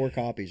just 4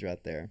 copies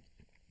right there.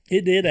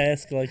 It did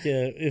ask, like,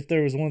 if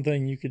there was one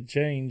thing you could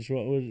change,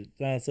 what would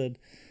it? I said,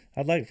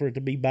 I'd like for it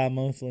to be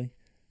bi-monthly.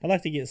 I'd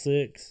like to get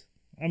 6.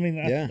 I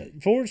mean,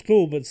 4 is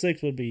cool, but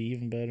 6 would be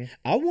even better.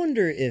 I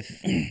wonder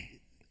if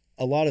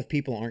a lot of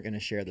people aren't going to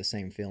share the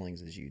same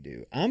feelings as you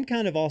do. I'm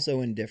kind of also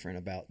indifferent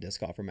about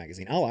DiscGolfer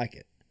Magazine. I like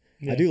it.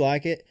 Yeah. I do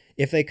like it.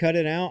 If they cut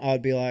it out,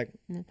 I'd be like,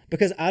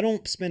 because I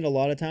don't spend a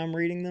lot of time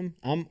reading them.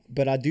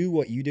 But I do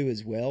what you do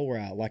as well, where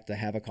I like to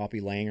have a copy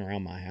laying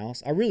around my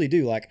house. I really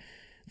do. Like,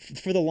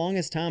 for the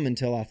longest time,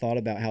 until I thought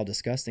about how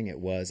disgusting it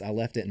was, I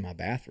left it in my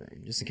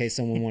bathroom just in case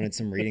someone wanted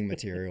some reading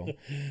material.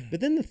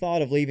 But then the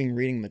thought of leaving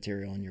reading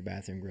material in your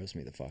bathroom grossed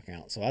me the fuck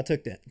out. So I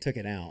took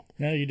it out.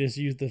 Now you just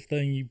use the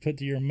thing you put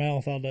to your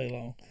mouth all day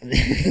long.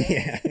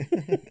 Yeah,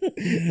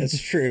 that's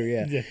true.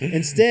 Yeah.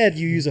 Instead,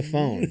 you use a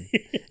phone.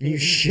 You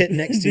shit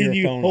next to your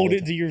phone. You hold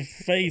it to your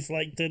face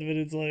like 10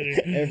 minutes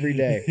later. Every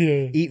day.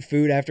 Yeah. Eat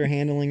food after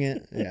handling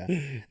it. Yeah.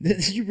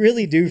 You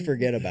really do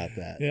forget about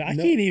that. Yeah, I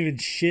can't even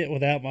shit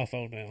without my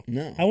phone now.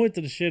 No. I went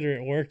to the shitter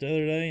at work the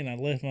other day, and I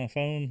left my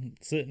phone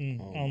sitting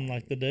on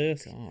like the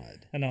desk.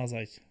 God. And I was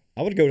like,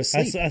 I would go to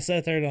sleep. I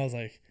sat there and I was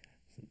like,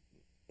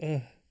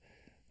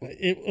 what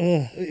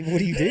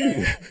do you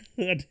do?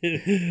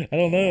 I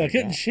don't know. I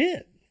couldn't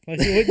shit. Like,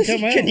 it wouldn't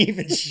come out. You couldn't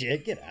even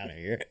shit. Get out of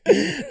here.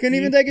 Couldn't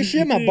even take a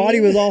shit. My body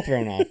was all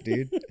thrown off,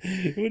 dude.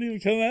 It wouldn't even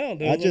come out.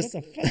 Dude. What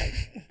the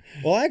fuck?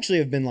 Well, I actually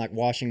have been like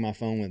washing my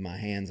phone with my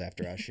hands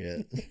after I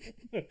shit.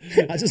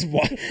 I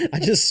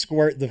just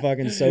squirt the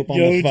fucking soap on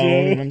the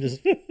phone, and I'm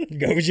just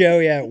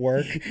Gojo. Yeah, at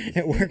work.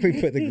 At work, we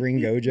put the green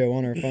Gojo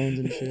on our phones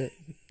and shit.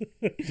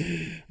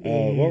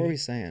 What were we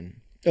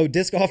saying? Oh,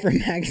 DiscGolfer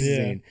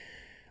Magazine.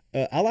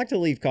 Yeah. I like to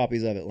leave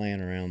copies of it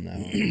laying around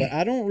though, but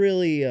I don't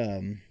really.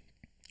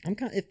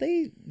 If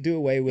they do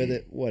away with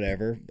it,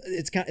 whatever.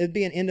 It'd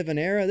be an end of an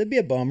era. That'd be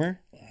a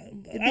bummer.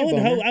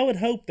 I would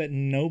hope that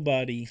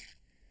nobody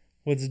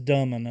was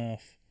dumb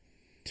enough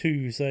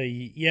to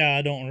say, "Yeah,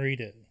 I don't read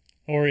it,"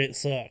 or "It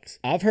sucks."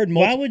 I've heard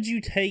Why would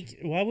you take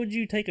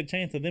a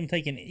chance of them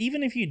taking it,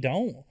 even if you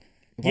don't?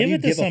 Give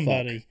it to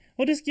somebody.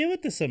 Well, just give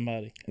it to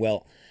somebody.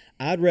 Well,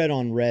 I'd read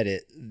on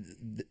Reddit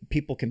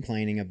people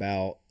complaining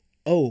about,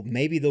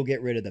 maybe they'll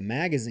get rid of the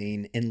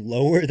magazine and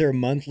lower their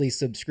monthly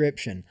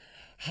subscription.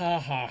 Ha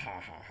ha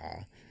ha ha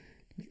ha.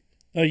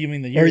 Oh, you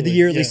mean the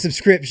yearly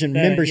subscription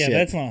membership? Yeah,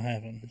 that's not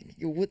happening.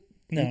 What?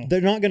 No,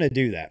 they're not going to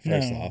do that.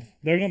 First off,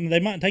 they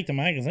might take the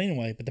magazine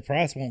away, but the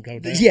price won't go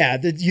down. Yeah,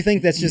 you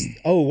think that's just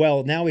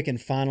now we can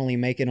finally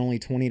make it only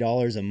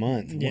 $20 a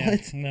month? Yeah,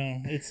 what?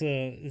 No,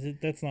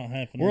 that's not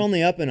happening. We're on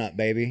the up and up,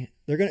 baby.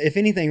 They're gonna, if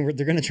anything,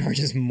 they're gonna charge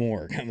us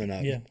more coming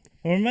up. Yeah,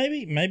 or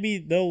maybe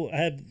they'll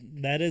have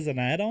that as an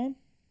add-on.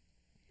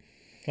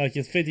 Like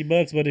it's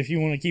 $50, but if you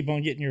want to keep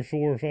on getting your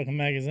 4 fucking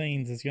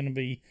magazines, it's going to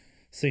be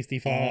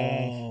 $65.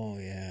 Oh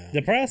yeah.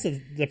 The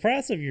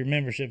price of your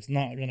membership's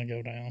not going to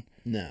go down.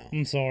 No.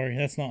 I'm sorry,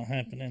 that's not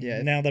happening.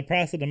 Yeah. Now the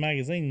price of the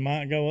magazine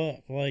might go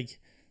up. Like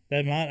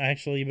that might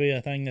actually be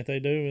a thing that they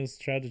do is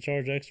try to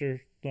charge extra.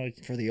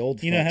 Like for the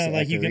old, you know how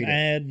like you can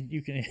add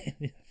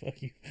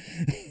fuck you.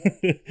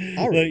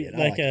 I'll read it.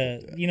 Like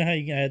you know how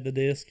you can add the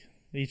disc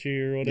each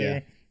year or whatever.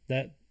 Yeah.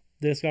 That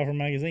DiscGolfer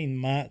Magazine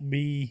might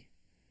be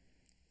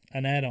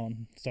an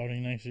add-on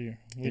starting next year.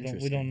 We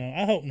don't know.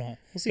 I hope not,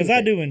 because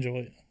I do enjoy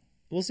it.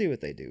 We'll see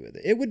what they do with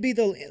it. It would be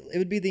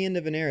the end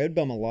of an era. It'd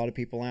bum a lot of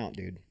people out,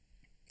 dude.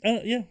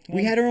 Yeah.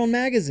 We had our own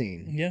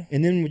magazine. Yeah.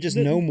 And then just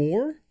no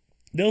more.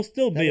 There'll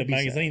still be a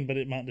magazine, but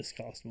it might just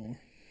cost more.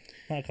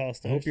 Might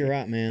cost. I hope you're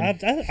right, man.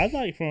 I'd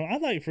like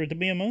for it to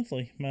be a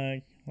monthly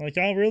mag. Like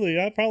I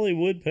probably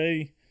would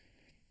pay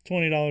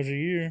 $20 a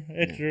year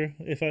extra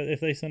if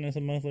they send us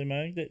a monthly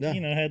mag that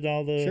had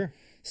all the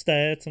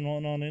stats and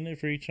whatnot in it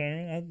for each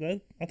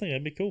tournament. I think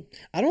that'd be cool.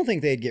 I don't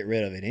think they'd get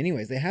rid of it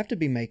anyways. They have to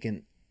be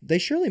making. They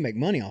surely make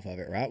money off of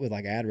it, right? With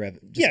like ad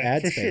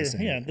space.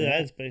 Sure. Yeah,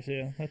 ad space.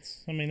 Yeah,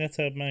 that's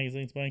how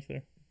magazines make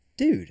their.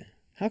 Dude,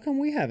 how come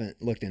we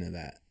haven't looked into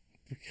that?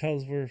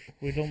 Because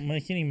we don't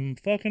make any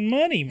fucking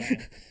money,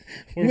 man.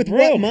 With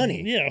broke. what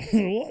money? Yeah,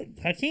 what?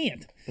 I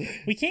can't.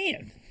 We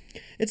can't.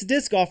 It's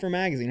DiscGolfer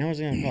Magazine. How much is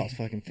it gonna cost?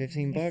 Fucking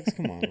 $15?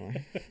 Come on,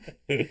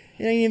 man.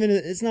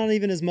 It's not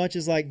even as much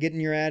as like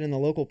getting your ad in the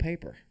local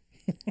paper.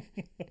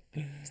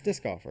 It's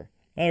DiscGolfer.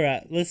 All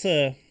right, let's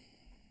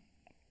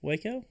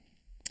Waco.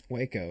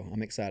 Waco.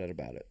 I'm excited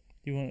about it.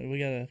 We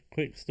got a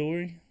quick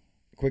story?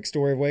 Quick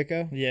story of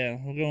Waco? Yeah,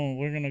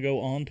 we're gonna go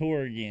on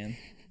tour again.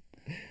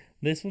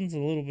 This one's a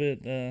little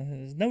bit,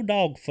 there's no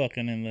dog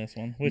fucking in this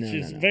one, which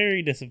is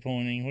very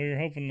disappointing. We were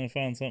hoping to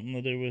find something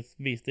to do with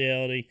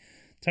bestiality.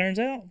 Turns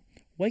out,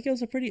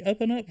 Waco's a pretty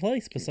up and up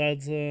place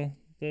besides the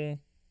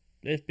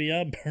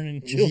FBI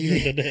burning children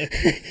to death.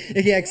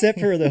 Yeah, except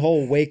for the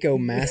whole Waco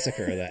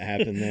massacre that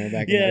happened there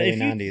back in the early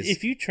 90s.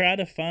 If you try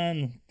to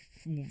find,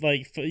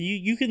 like,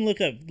 you can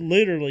look up,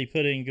 literally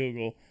put in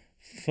Google,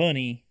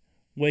 funny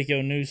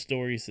Waco news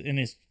stories, and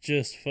it's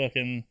just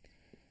fucking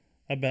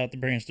about the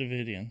Branch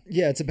Davidian.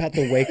 Yeah, it's about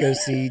the Waco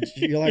siege.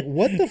 You're like,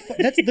 what the fuck?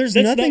 There's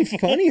nothing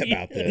funny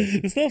about this.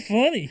 It's not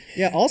funny.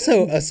 Yeah,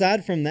 also,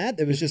 aside from that,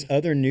 there was just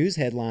other news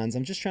headlines.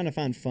 I'm just trying to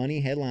find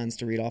funny headlines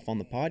to read off on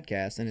the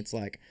podcast, and it's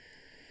like,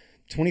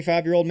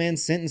 25-year-old man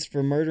sentenced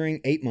for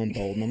murdering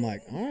 8-month-old. And I'm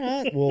like, all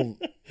right, well,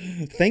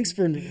 thanks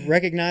for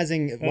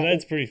recognizing.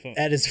 That's pretty funny.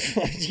 That is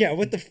fun. Yeah,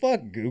 what the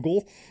fuck,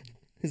 Google?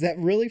 Is that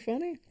really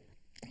funny?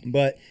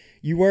 But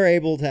you were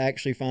able to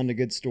actually find a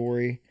good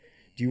story.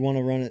 Do you want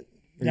to run it?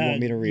 Or you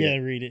want me to read it? Yeah,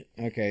 read it.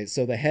 Okay,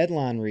 so the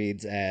headline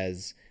reads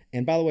as,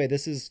 and by the way,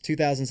 this is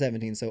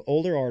 2017, so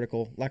older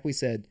article. Like we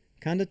said,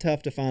 kind of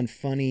tough to find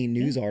funny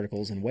news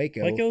articles in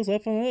Waco. Waco's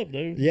up and up,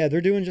 dude. Yeah, they're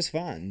doing just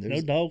fine.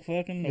 No dog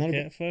fucking, no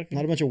cat fucking.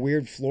 Not a bunch of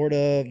weird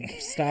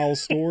Florida-style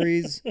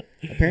stories.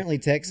 Apparently,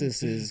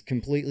 Texas is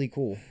completely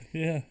cool.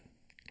 Yeah.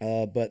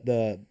 But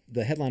the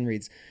headline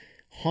reads,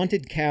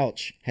 Haunted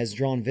Couch has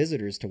drawn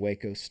visitors to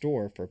Waco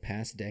store for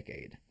past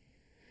decade.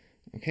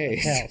 Okay.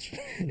 Couch.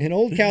 An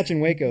old couch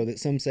in Waco that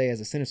some say has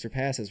a sinister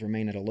past has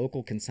remained at a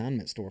local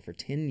consignment store for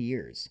 10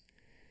 years.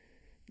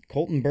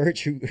 Colton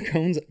Birch, who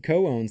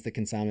co-owns the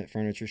consignment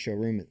furniture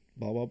showroom at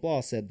blah, blah,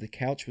 blah, said the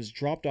couch was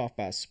dropped off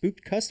by a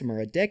spooked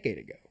customer a decade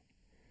ago.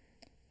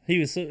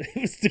 The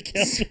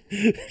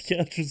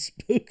couch was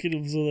spooking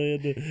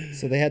him,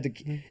 so they had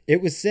to.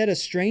 It was said a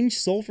strange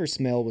sulfur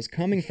smell was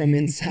coming from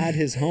inside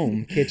his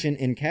home. Kitchen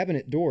and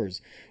cabinet doors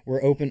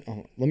were open.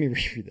 Oh, let me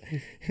reread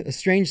that. A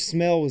strange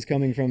smell was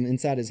coming from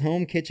inside his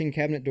home. Kitchen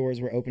cabinet doors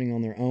were opening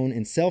on their own,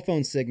 and cell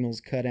phone signals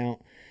cut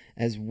out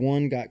as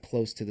one got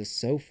close to the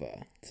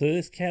sofa. So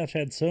this couch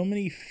had so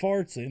many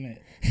farts in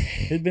it.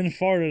 It had been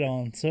farted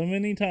on so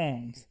many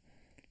times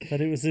that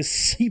it was just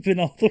seeping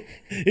all the...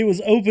 It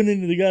was open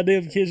into the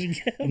goddamn kitchen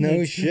cabinet.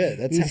 No shit.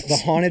 That's the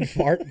haunted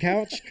fart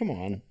couch? Come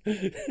on.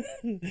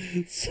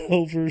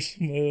 Sulfur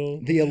smell.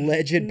 The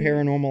alleged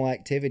paranormal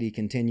activity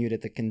continued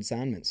at the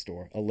consignment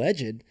store.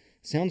 Alleged?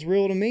 Sounds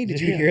real to me. Did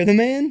you hear the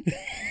man?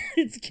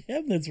 Its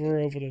cabinets were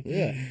opening.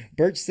 Yeah.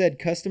 Birch said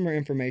customer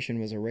information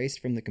was erased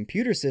from the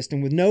computer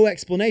system with no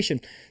explanation.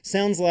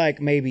 Sounds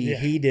like maybe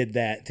he did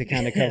that to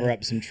kind of cover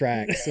up some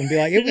tracks and be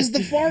like, it was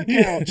the fart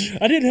couch.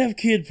 I didn't have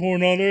kid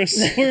porn on there, I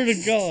swear to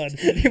God.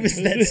 It was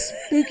that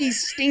spooky,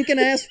 stinking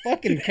ass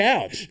fucking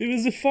couch. It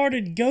was a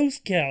farted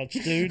ghost couch,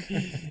 dude.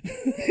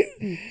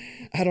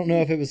 I don't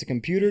know if it was a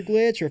computer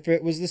glitch or if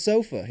it was the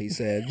sofa, he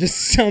said.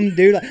 Just some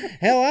dude. Like,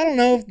 hell, I don't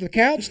know if the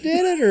couch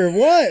did it or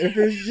what. If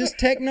there's just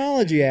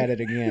technology at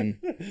it again.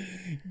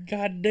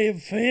 Goddamn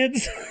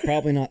feds.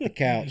 Probably not the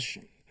couch.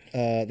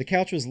 The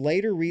couch was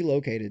later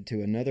relocated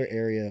to another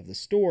area of the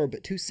store,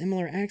 but 2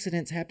 similar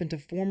accidents happened to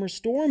former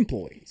store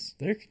employees.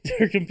 Their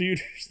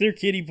computers, their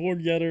kitty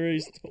porn got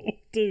erased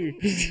too.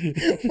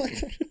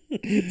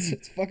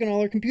 It's fucking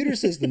all our computer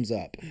systems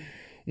up.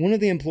 One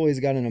of the employees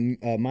got in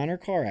a minor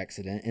car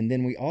accident, and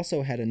then we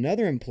also had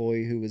another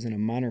employee who was in a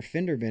minor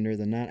fender bender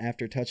the night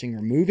after touching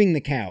or moving the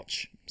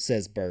couch,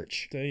 says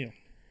Birch. Damn.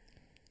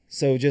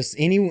 So just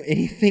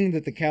anything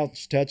that the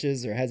couch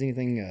touches or has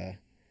anything,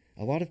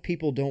 a lot of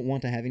people don't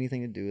want to have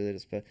anything to do with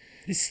it.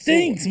 It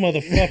stinks,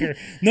 motherfucker.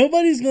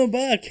 Nobody's going to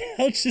buy a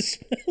couch that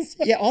smells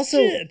like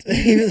shit.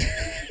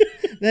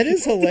 That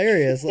is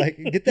hilarious. Like,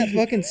 get that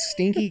fucking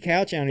stinky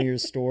couch out of your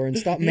store and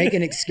stop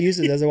making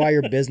excuses as to why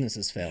your business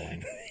is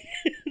failing.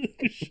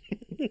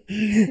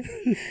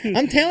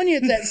 I'm telling you,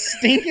 it's that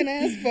stinking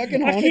ass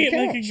fucking haunted couch. I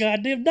can't make a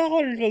goddamn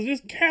dollar because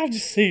this couch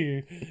is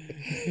here.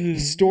 The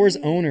store's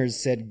owners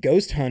said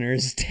ghost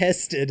hunters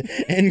tested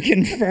and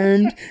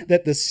confirmed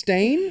that the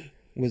stain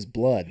was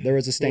blood. There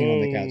was a stain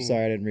on the couch.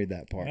 Sorry, I didn't read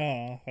that part.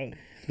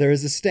 There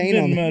was a stain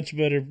on the... much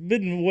better.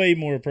 Been way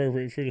more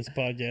appropriate for this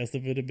podcast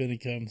if it had been a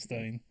cum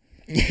stain.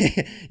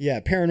 Yeah,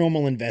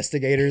 paranormal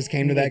investigators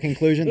came to that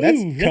conclusion. That's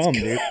cum,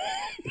 dude.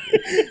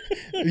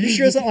 Are you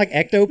sure it's not like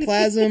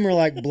ectoplasm or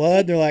like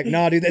blood? They're like,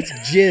 nah, dude, that's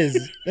jizz.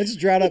 That's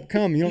dried up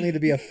cum. You don't need to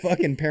be a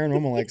fucking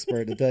paranormal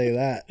expert to tell you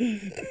that.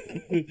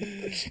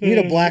 You need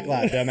a black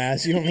light,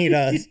 dumbass. You don't need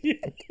us.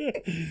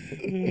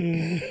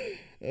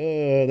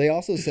 They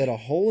also said a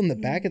hole in the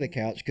back of the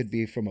couch could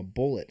be from a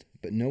bullet,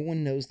 but no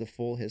one knows the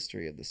full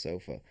history of the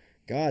sofa.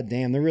 God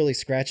damn, they're really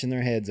scratching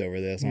their heads over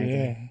this, aren't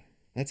they?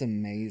 That's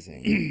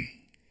amazing.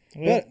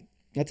 Well,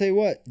 I'll tell you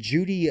what,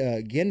 Judy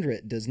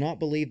Gendrit does not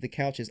believe the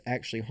couch is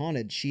actually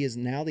haunted. She is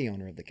now the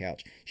owner of the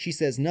couch. She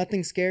says,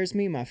 nothing scares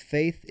me. My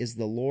faith is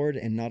the Lord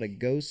and not a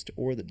ghost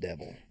or the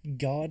devil.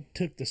 God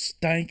took the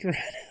stank right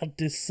out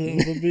this son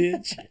of a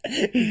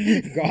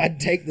bitch. God,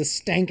 take the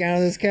stank out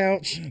of this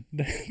couch.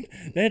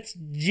 That's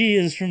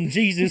jizz from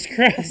Jesus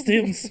Christ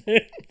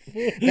himself.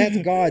 That's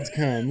God's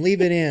come.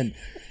 Leave it in.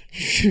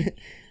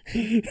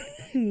 Oh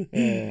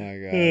my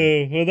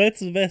God. Well,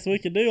 that's the best we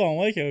could do on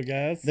Waco,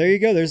 guys. There you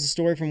go. There's a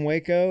story from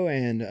Waco,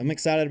 and I'm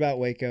excited about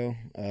Waco.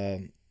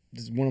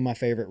 This is one of my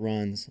favorite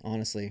runs,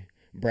 honestly.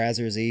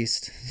 Brazzers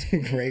East.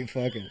 Great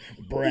fucking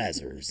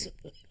Brazzers.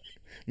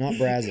 Not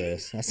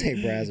Brazos. I say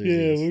Brazzers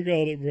East. Yeah, we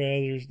called it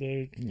Brazzers,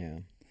 dude. Yeah.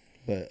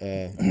 But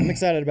I'm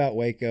excited about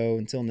Waco.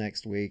 Until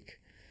next week.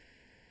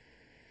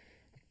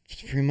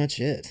 That's pretty much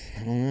it.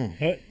 I don't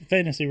know.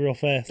 Fantasy real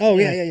fast. Oh,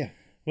 yeah.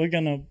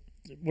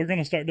 We're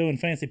gonna start doing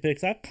fantasy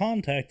picks. I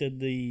contacted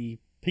the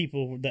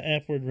people, the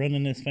app we're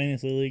running this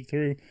fantasy league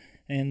through,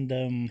 and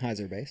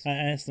Heiser base. I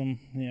asked them.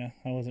 Yeah,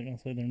 I wasn't gonna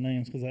say their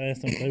names because I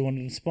asked them if they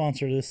wanted to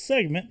sponsor this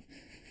segment,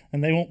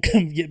 and they won't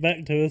come get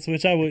back to us,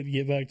 which I wouldn't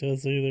get back to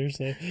us either.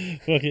 So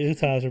fuck it,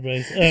 it's Heiser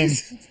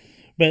base.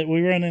 But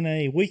we run in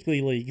a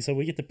weekly league, so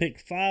we get to pick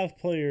 5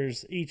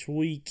 players each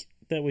week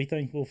that we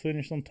think will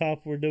finish on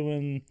top. We're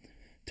doing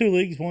 2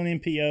 leagues, 1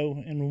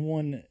 MPO and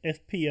 1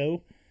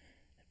 FPO.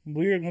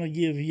 We're going to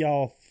give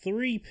y'all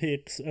 3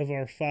 picks of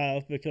our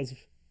 5 because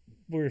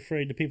we're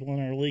afraid the people in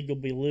our league will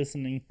be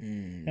listening,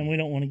 and we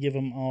don't want to give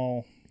them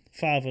all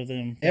 5 of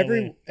them.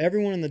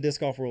 Everyone in the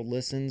disc golf world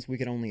listens. We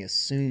can only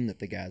assume that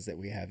the guys that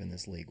we have in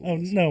this league will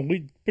listen. No,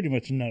 we pretty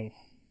much know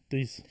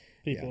these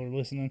people are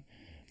listening.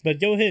 But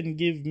go ahead and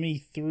give me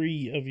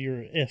 3 of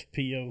your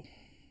FPO.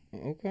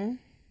 Okay.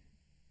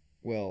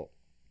 Well,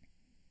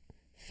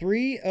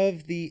 3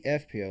 of the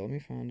FPO. Let me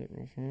find it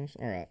real fast.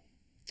 All right.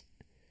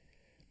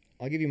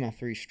 I'll give you my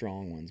 3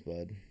 strong ones,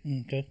 bud.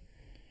 Okay.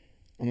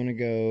 I'm going to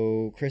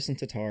go Chris and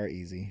Tatar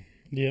easy.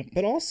 Yep.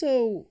 But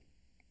also,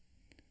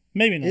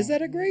 maybe not. Is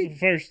that a great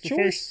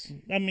choice?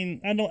 I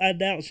mean, I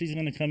doubt she's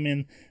going to come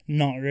in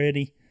not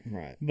ready.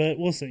 Right. But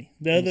we'll see.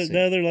 The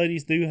other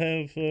ladies do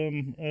have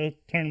a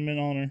tournament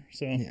on her.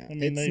 So, yeah. I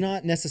mean, it's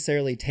not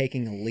necessarily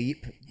taking a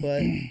leap,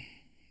 but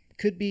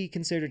could be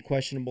considered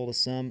questionable to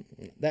some.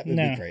 That would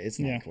be great. It's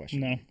not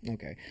questionable. No.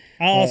 Okay.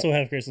 I also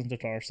have Chris and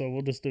Tatar, so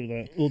we'll just do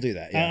that. We'll do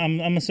that, yeah.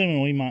 I'm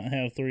assuming we might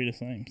have 3 the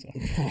same. So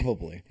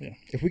probably. Yeah.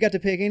 If we got to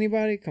pick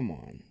anybody, come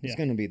on. It's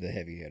going to be the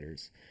heavy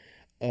hitters.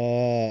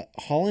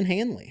 Holland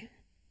Hanley.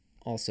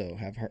 Also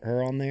have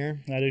her on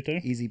there. I do too.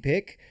 Easy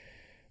pick.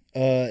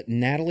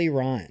 Natalie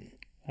Ryan.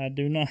 I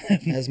do not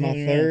have as my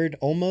third,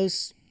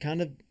 almost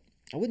kind of,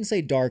 I wouldn't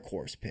say dark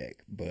horse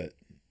pick, but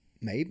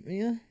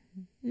maybe,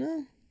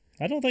 no.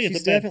 I don't think she's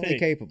it's a bad definitely pick.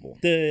 Capable.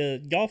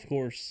 The golf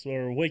course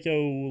or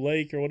Waco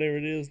Lake or whatever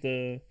it is,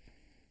 the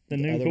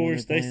new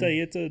course, they say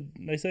it's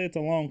a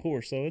long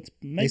course, so it's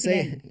they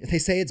say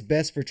it's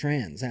best for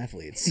trans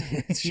athletes.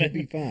 It should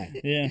be fine.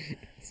 Yeah.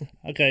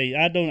 Okay,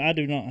 I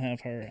do not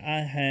have her.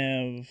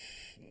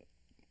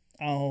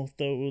 I'll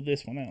throw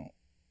this one out.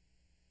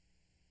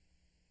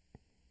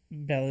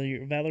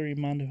 Valerie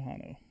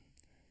Mandujano.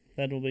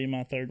 That'll be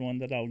my third one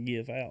that I'll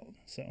give out.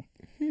 So,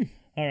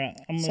 all right,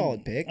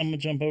 solid pick. I'm gonna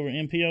jump over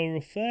MPO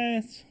real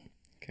fast.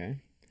 Okay.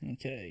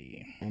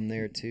 I'm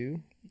there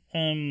too.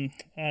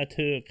 I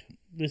took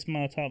this is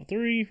my top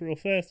 3 real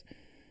fast.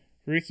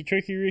 Ricky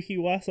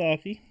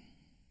Wysocki.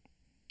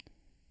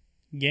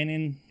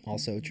 Gannon.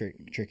 Also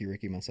Tricky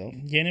Ricky myself.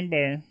 Gannon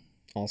Burr.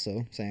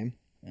 Also same.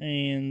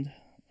 And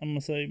I'm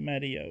gonna say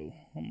Matty O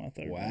on my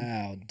third.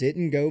 Wow,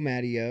 didn't go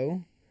Matty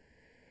O.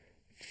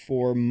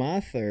 For my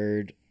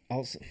third,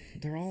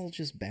 they're all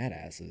just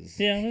badasses.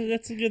 Yeah,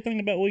 that's a good thing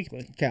about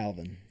weekly.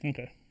 Calvin.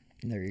 Okay.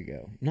 There you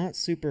go. Not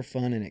super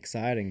fun and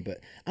exciting, but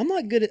I'm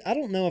not good at. I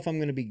don't know if I'm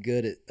going to be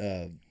good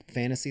at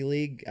fantasy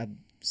league. I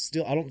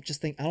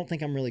don't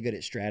think I'm really good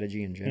at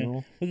strategy in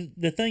general. Yeah.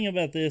 The thing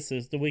about this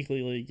is the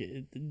weekly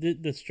league.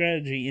 The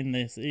strategy in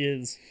this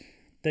is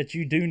that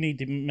you do need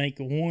to make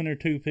 1 or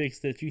 2 picks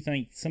that you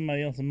think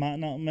somebody else might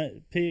not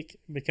pick,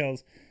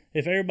 because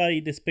if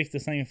everybody just picks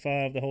the same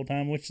 5 the whole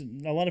time, which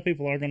a lot of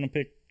people are going to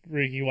pick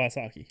Ricky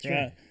Wysocki, sure.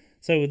 Right?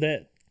 So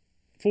that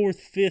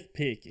 4th, 5th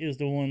pick is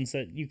the ones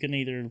that you can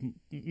either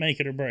make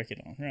it or break it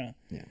on, right?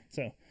 Yeah.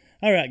 So,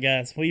 all right,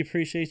 guys, we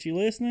appreciate you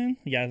listening,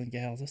 guys and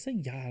gals. I say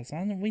guys.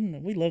 I know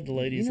we love the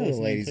ladies. You know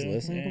listening the ladies too.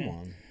 listen. Yeah. Come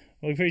on.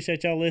 We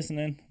appreciate y'all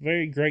listening.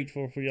 Very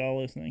grateful for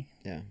y'all listening.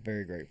 Yeah,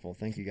 very grateful.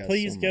 Thank you guys.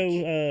 Please so much.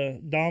 Go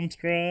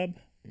Domscribe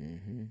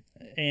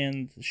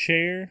and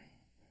share.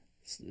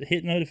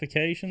 Hit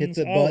notifications. Hit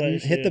the button.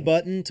 Hit the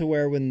button to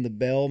where when the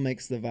bell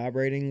makes the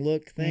vibrating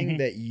look thing,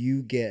 that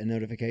you get a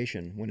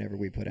notification whenever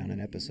we put out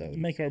an episode.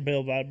 Make our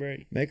bell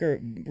vibrate.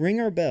 Ring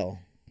our bell.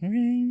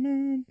 Ring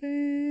my bell.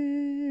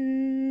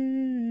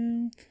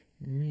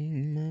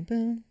 Ring my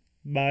bell.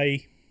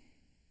 Bye.